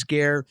try and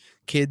scare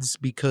kids,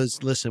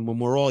 because listen, when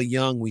we're all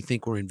young, we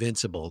think we're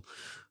invincible.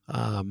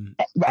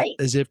 Right.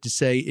 As if to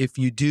say, if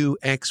you do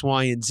X,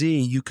 Y, and Z,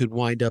 you could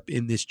wind up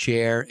in this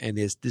chair, and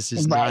this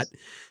is not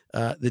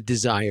the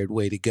desired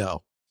way to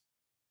go.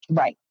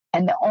 Right.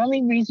 And the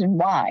only reason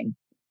why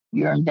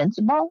you're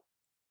invincible,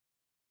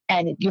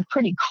 and you're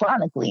pretty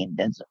chronically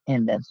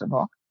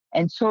invincible,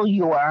 until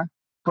your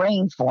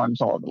brain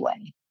forms all the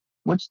way,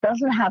 which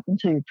doesn't happen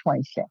until you're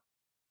 26.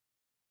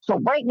 So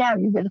right now,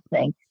 you're going to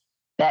think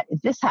that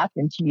if this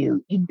happened to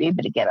you, you'd be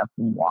able to get up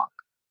and walk.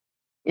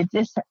 If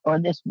this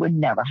would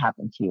never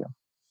happen to you.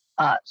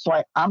 So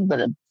I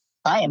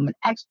am an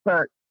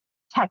expert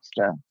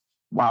texter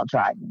while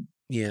driving.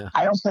 Yeah.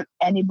 I don't put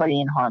anybody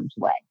in harm's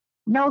way.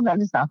 No, that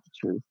is not the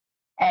truth.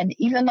 And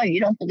even though you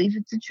don't believe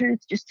it's the truth,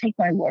 just take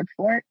my word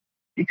for it,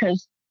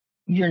 because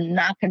you're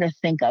not going to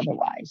think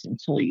otherwise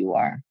until you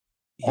are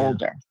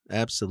older.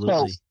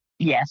 Absolutely. So,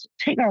 yes,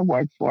 take our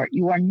word for it.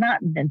 You are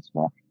not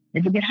invincible.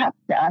 If it could happen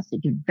to us,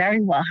 it could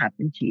very well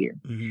happen to you.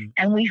 Mm-hmm.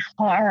 And we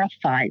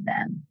horrify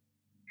them,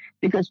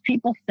 because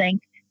people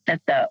think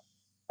that the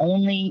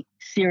only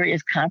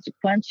serious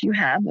consequence you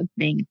have of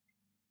being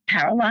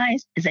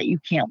paralyzed is that you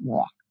can't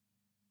walk.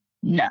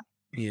 No.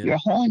 Yeah. Your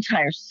whole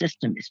entire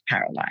system is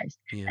paralyzed.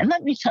 Yeah. And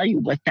let me tell you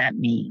what that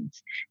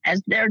means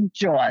as their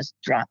jaws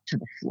drop to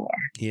the floor.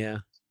 Yeah.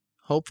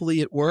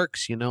 Hopefully it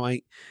works.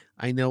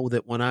 I know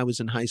that when I was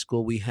in high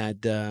school, we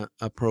had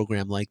a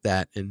program like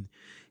that, and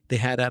they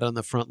had out on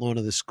the front lawn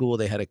of the school,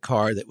 they had a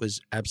car that was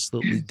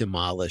absolutely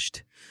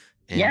demolished.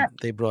 And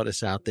they brought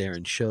us out there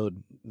and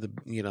showed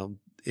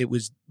it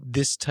was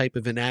this type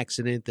of an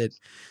accident that,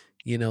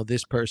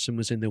 this person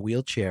was in the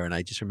wheelchair. And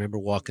I just remember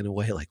walking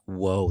away like,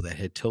 whoa, that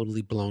had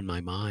totally blown my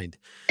mind.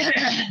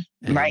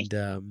 And, right.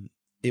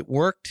 It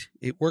worked.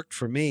 It worked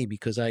for me,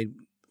 because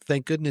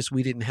thank goodness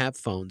we didn't have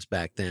phones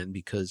back then,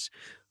 because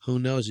who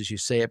knows, as you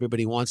say,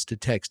 everybody wants to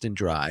text and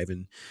drive.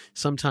 And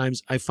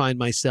sometimes I find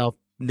myself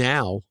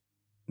now,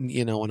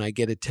 when I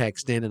get a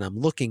text in and I'm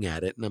looking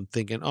at it and I'm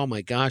thinking, oh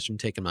my gosh, I'm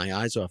taking my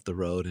eyes off the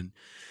road. And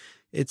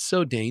it's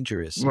so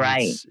dangerous.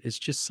 Right. It's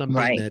just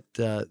something that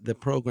the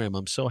program,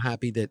 I'm so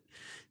happy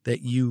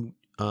that you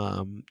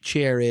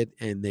chair it,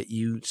 and that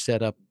you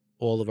set up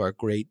all of our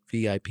great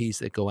VIPs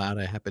that go out.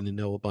 I happen to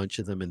know a bunch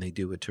of them, and they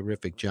do a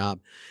terrific job.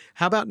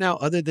 How about now,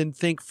 other than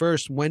Think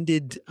First, when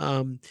did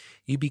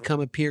you become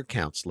a peer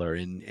counselor,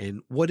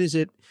 and what is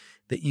it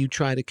that you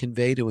try to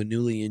convey to a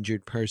newly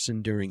injured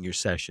person during your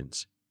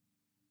sessions?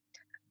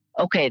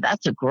 Okay,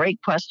 that's a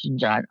great question,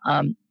 John.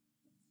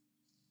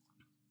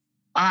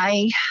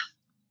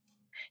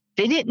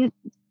 They didn't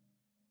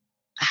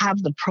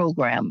have the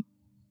program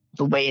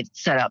the way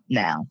it's set up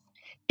now.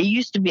 It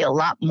used to be a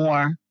lot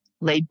more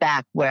laid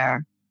back,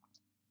 where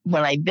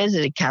when I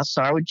visited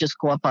counselor, I would just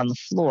go up on the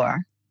floor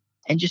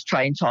and just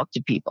try and talk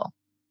to people.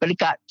 But it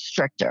got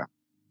stricter.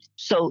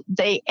 So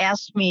they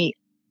asked me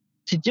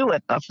to do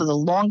it, but for the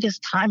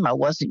longest time I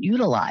wasn't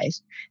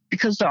utilized,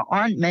 because there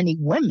aren't many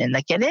women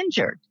that get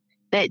injured.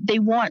 They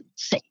want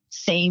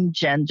same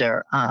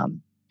gender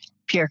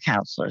peer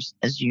counselors,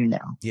 as you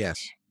know.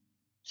 Yes.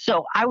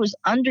 So I was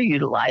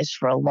underutilized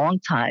for a long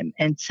time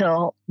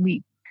until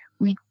we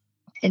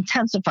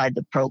intensified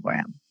the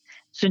program.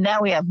 So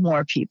now we have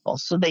more people.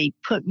 So they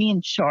put me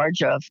in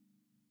charge of,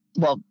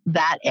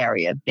 that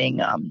area, being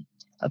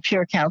a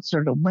peer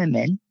counselor to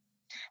women.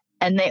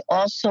 And they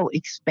also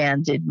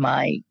expanded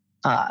my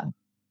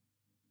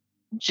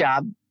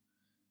job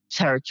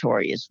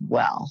territory as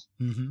well.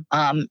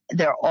 Mm-hmm.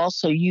 They're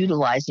also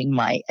utilizing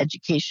my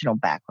educational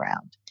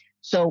background.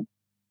 So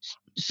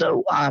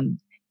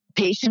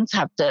patients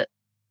have to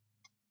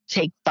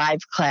take 5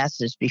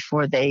 classes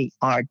before they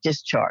are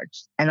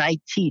discharged. And I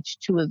teach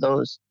 2 of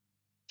those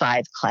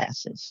 5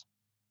 classes.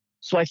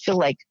 So I feel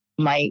like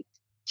my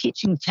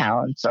teaching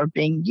talents are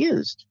being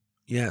used.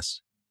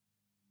 Yes.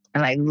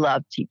 And I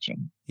love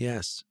teaching.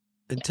 Yes.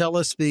 And tell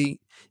us the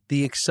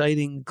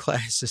exciting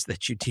classes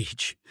that you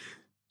teach.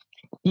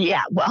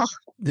 Yeah, well.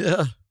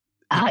 Yeah.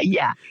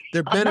 Yeah.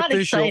 They're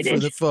beneficial for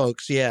the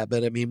folks. Yeah.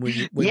 But I mean, when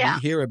you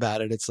hear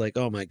about it, it's like,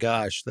 oh my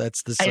gosh,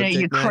 that's the subject matter. I know,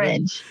 you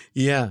cringe.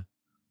 Yeah.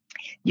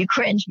 You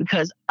cringe,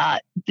 because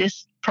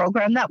this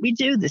program that we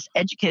do, this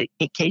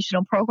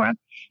educational program,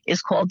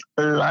 is called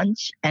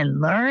Lunch and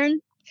Learn.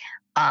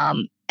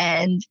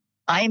 And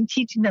I am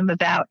teaching them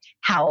about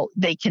how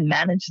they can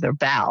manage their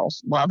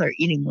bowels while they're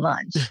eating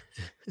lunch.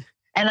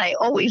 And I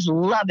always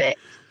love it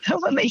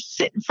when they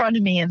sit in front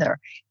of me and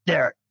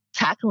they're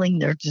tackling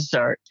their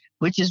dessert,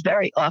 which is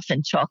very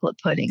often chocolate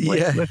pudding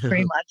with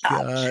cream on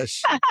top.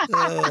 Gosh.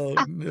 Oh,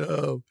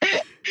 no.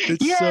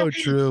 It's so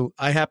true.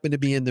 I happen to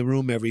be in the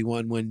room,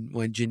 everyone, when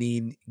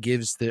Jeanine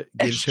gives her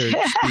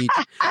speech.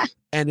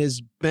 And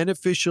as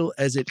beneficial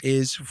as it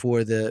is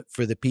for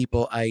the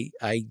people, I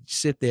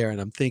sit there and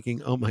I'm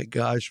thinking, oh my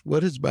gosh,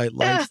 what has my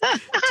life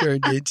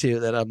turned into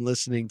that I'm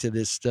listening to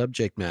this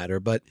subject matter?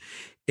 But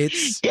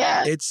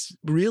it's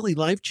really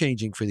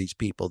life-changing for these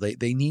people.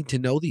 They need to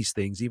know these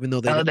things, even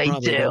though they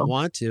probably don't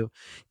want to.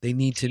 They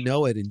need to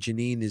know it. And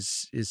Jeanine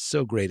is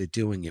so great at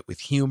doing it with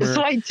humor.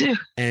 So I do.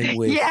 And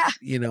with,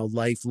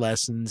 life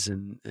lessons.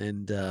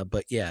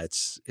 But yeah,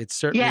 it's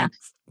certainly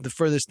the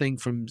furthest thing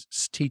from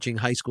teaching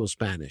high school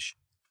Spanish.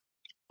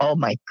 Oh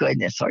my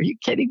goodness. Are you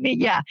kidding me?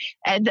 Yeah.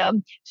 And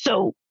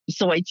so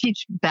I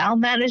teach bowel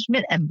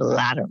management and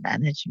bladder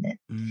management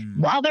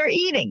while they're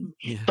eating.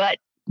 Yeah. But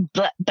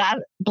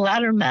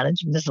bladder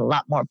management is a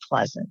lot more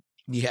pleasant.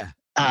 Yeah.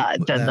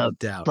 Than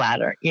the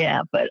bladder.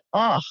 Yeah. But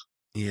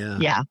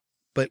yeah.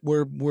 But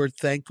we're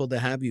thankful to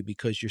have you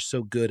because you're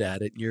so good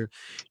at it. You're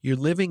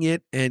living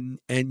it and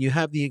you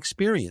have the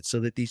experience so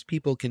that these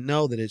people can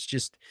know that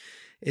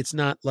it's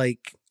not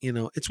like,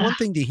 it's one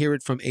thing to hear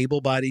it from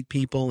able-bodied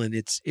people, and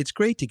it's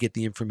great to get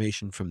the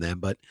information from them,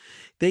 but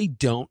they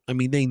don't. I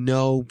mean, they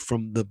know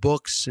from the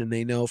books and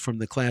they know from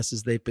the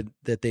classes they've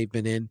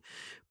been in,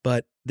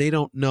 but they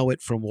don't know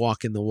it from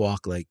walking the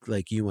walk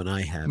like you and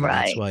I have. Right.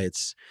 And that's why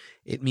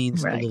it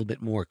means a little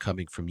bit more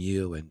coming from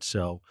you. And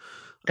so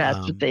that's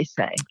what they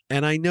say.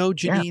 And I know,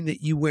 Jeanine,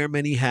 that you wear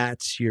many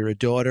hats. You're a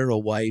daughter, a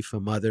wife, a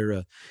mother,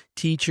 a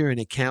teacher, and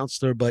a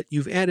counselor, but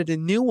you've added a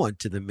new one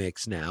to the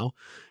mix now,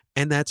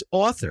 and that's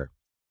author.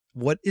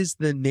 What is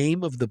the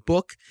name of the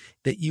book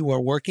that you are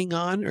working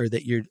on or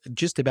that you're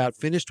just about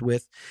finished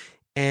with?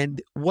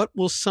 And what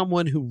will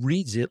someone who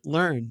reads it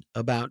learn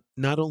about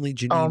not only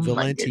Jeanine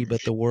Valenti,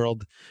 but the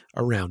world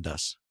around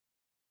us?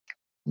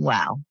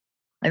 Wow.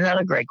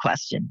 Another great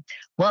question.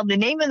 Well, the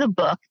name of the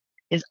book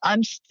is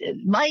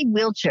my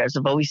wheelchairs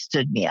have always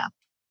stood me up.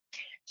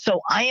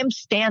 So I am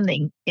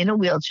standing in a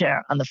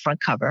wheelchair on the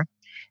front cover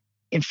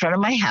in front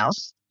of my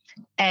house.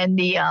 And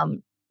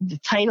the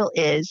title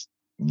is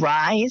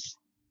Rise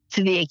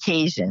to the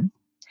Occasion,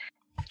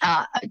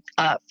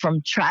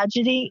 From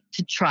Tragedy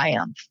to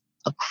Triumph,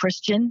 a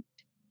Christian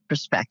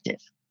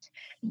Perspective.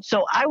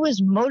 So I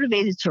was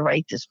motivated to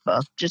write this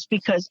book just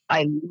because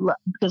I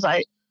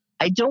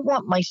don't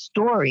want my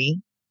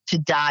story to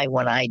die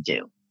when I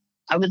do.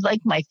 I would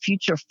like my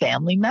future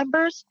family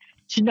members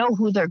to know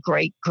who their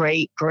great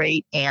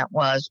aunt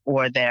was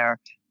or their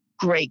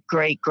great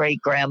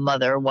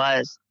grandmother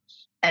was.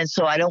 And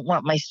so I don't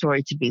want my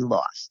story to be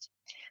lost.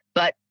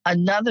 But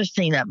another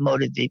thing that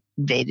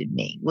motivated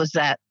me was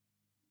that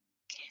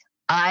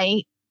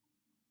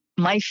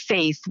my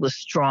faith was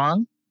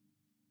strong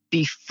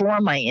before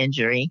my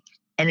injury,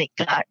 and it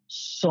got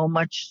so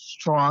much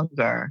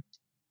stronger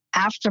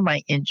after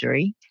my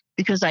injury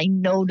because I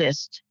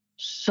noticed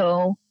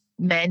so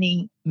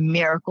many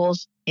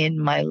miracles in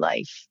my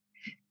life.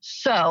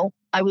 So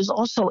I was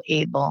also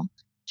able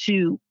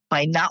to,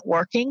 by not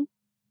working,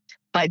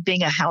 by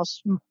being a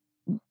housewife,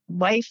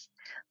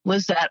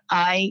 was that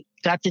I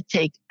got to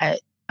take a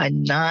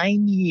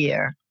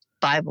 9-year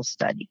Bible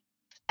study.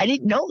 I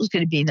didn't know it was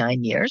going to be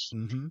 9 years.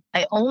 Mm-hmm.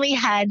 I only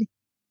had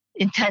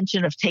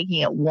intention of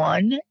taking it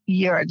 1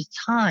 year at a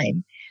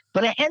time,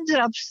 but I ended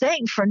up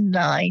staying for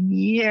 9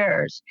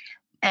 years.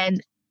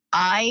 And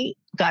I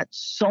got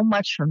so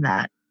much from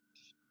that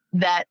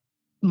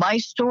my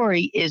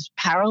story is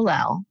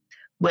parallel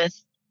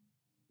with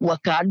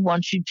what God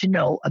wants you to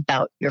know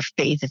about your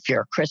faith if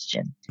you're a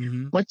Christian.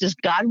 Mm-hmm. What does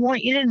God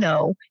want you to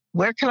know?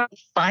 Where can I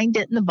find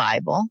it in the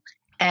Bible?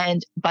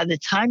 And by the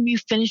time you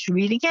finish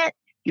reading it,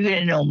 you're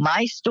going to know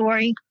my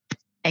story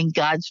and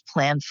God's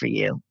plan for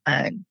you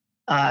and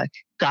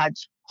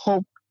God's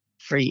hope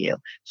for you.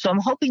 So I'm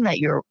hoping that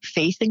your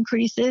faith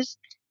increases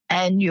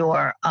and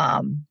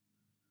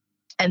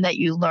and that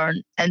you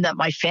learn, and that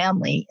my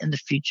family in the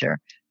future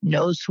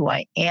knows who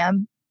I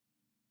am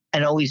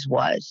and always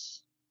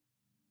was.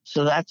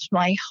 So that's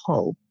my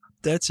hope.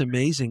 That's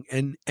amazing.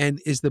 And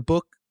is the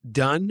book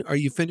done? Are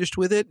you finished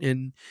with it?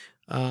 And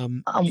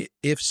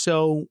if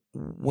so,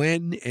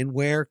 when and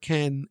where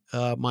can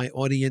my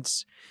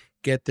audience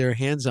get their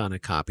hands on a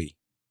copy?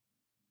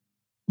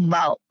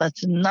 Well,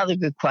 that's another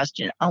good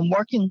question. I'm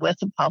working with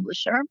a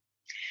publisher.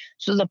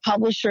 So the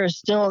publisher is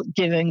still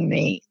giving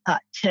me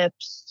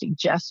tips,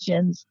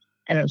 suggestions,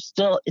 and it's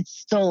still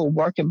a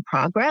work in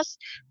progress.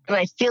 But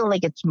I feel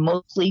like it's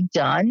mostly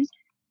done,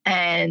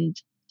 and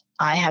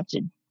I have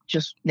to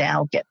just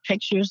now get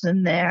pictures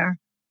in there,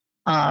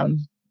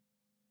 and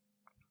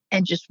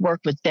just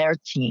work with their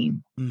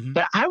team. Mm-hmm.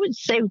 But I would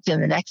say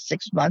within the next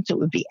 6 months it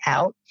would be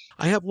out.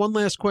 I have one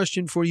last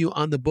question for you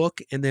on the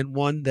book, and then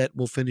one that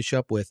we'll finish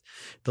up with.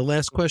 The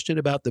last question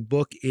about the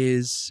book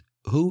is,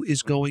 who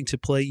is going to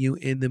play you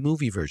in the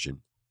movie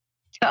version?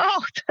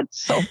 Oh,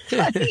 that's so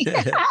funny.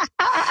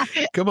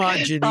 Come on,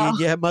 Jeanine.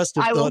 You must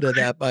have thought of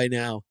that by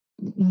now.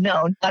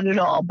 No, not at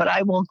all. But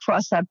I will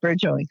cross that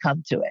bridge when we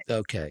come to it.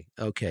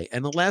 Okay.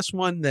 And the last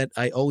one that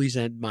I always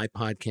end my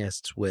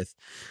podcasts with,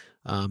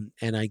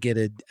 and I get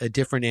a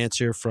different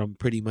answer from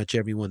pretty much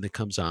everyone that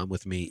comes on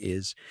with me,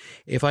 is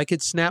if I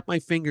could snap my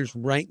fingers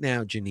right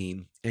now,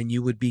 Jeanine, and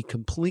you would be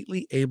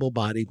completely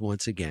able-bodied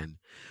once again,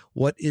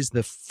 what is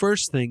the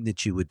first thing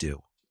that you would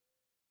do?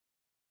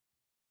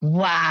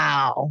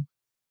 Wow.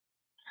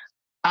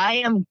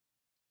 I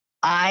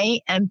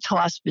am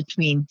tossed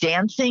between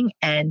dancing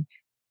and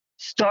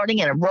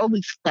starting an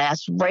aerobics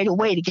class right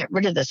away to get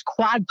rid of this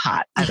quad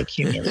pot I've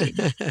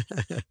accumulated.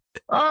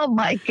 Oh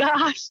my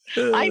gosh.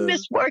 I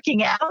miss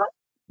working out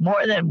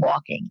more than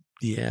walking.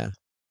 Yeah.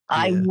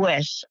 I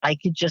wish I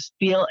could just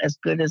feel as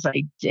good as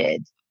I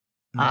did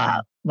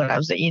when I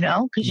was,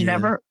 because you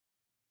never,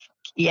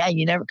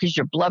 because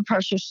your blood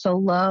pressure's so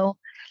low.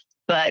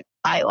 But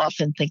I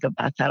often think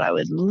about that. I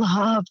would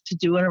love to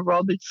do an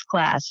aerobics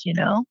class,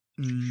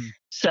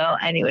 So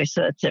anyway,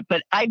 so that's it.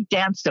 But I've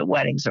danced at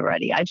weddings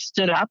already. I've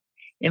stood up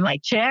in my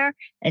chair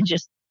and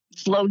just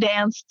slow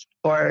danced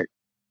or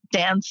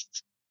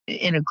danced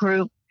in a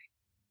group.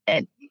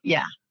 And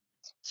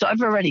so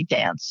I've already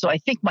danced. So I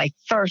think my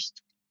first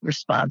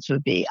response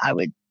would be I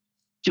would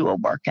do a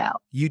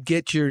workout. You'd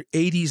get your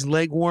 80s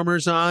leg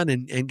warmers on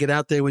and get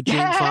out there with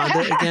Jane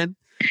Fonda again?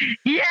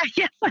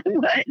 Yes, I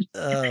would.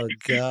 Oh,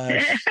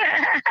 gosh.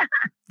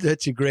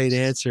 That's a great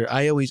answer.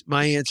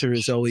 My answer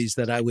is always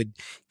that I would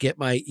get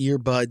my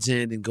earbuds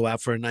in and go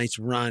out for a nice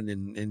run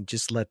and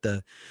just let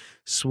the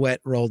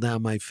sweat roll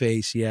down my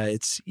face. Yeah,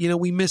 it's,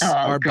 we miss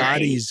our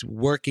bodies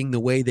working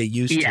the way they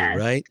used to,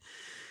 right?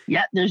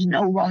 Yeah, there's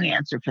no wrong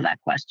answer for that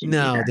question.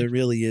 No, either. There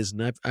really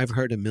isn't. I've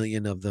heard a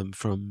million of them,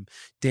 from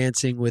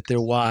dancing with their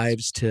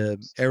wives to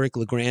Eric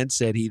LeGrand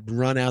said he'd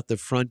run out the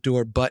front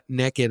door butt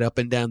naked up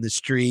and down the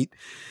street.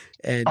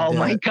 And, oh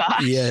my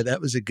gosh. Yeah,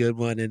 that was a good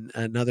one. And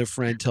another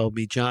friend told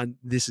me, John,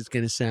 this is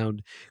going to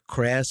sound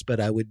crass, but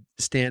I would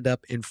stand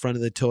up in front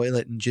of the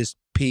toilet and just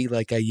pee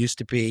like I used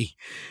to pee,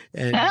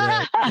 and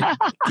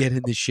get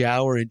in the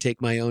shower and take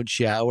my own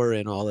shower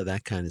and all of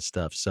that kind of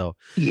stuff. So,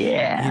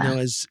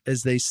 as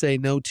they say,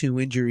 no two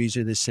injuries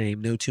are the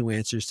same. No two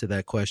answers to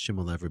that question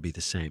will ever be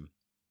the same.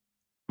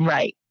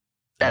 Right.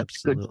 That's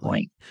Absolutely. a good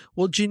point.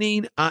 Well,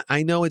 Jeanine,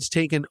 I know it's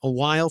taken a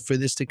while for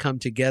this to come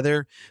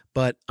together,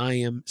 but I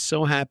am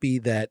so happy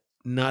that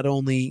not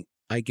only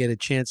I get a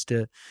chance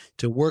to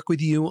work with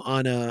you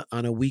on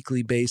a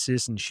weekly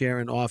basis and share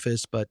an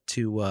office, but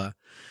to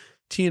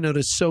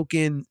soak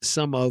in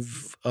some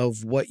of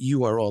what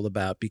you are all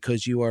about,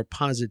 because you are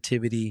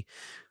positivity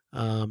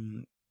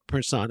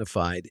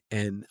personified.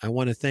 And I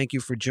want to thank you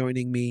for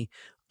joining me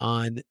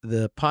on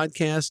the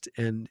podcast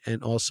and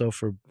also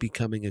for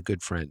becoming a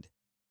good friend.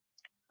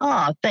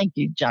 Oh, thank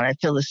you, John. I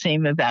feel the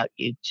same about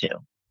you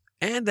too.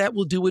 And that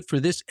will do it for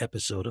this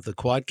episode of the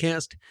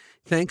QuadCast.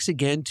 Thanks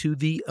again to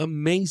the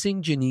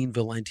amazing Jeanine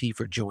Valenti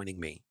for joining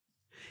me.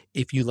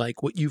 If you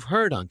like what you've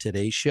heard on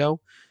today's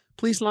show,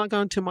 please log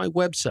on to my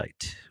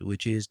website,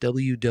 which is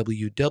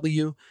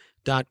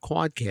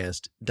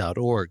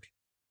www.quadcast.org.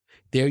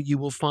 There you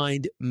will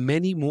find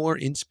many more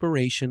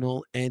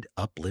inspirational and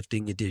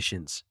uplifting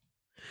editions.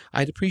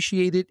 I'd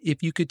appreciate it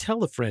if you could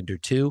tell a friend or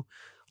two.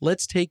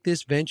 Let's take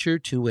this venture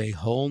to a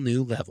whole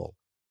new level.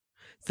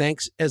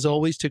 Thanks, as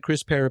always, to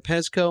Chris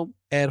Parapesco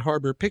at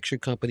Harbor Picture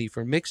Company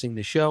for mixing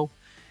the show.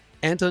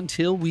 And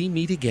until we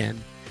meet again,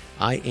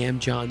 I am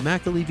John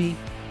McAlevey,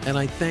 and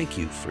I thank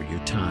you for your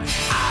time.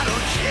 I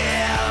don't care.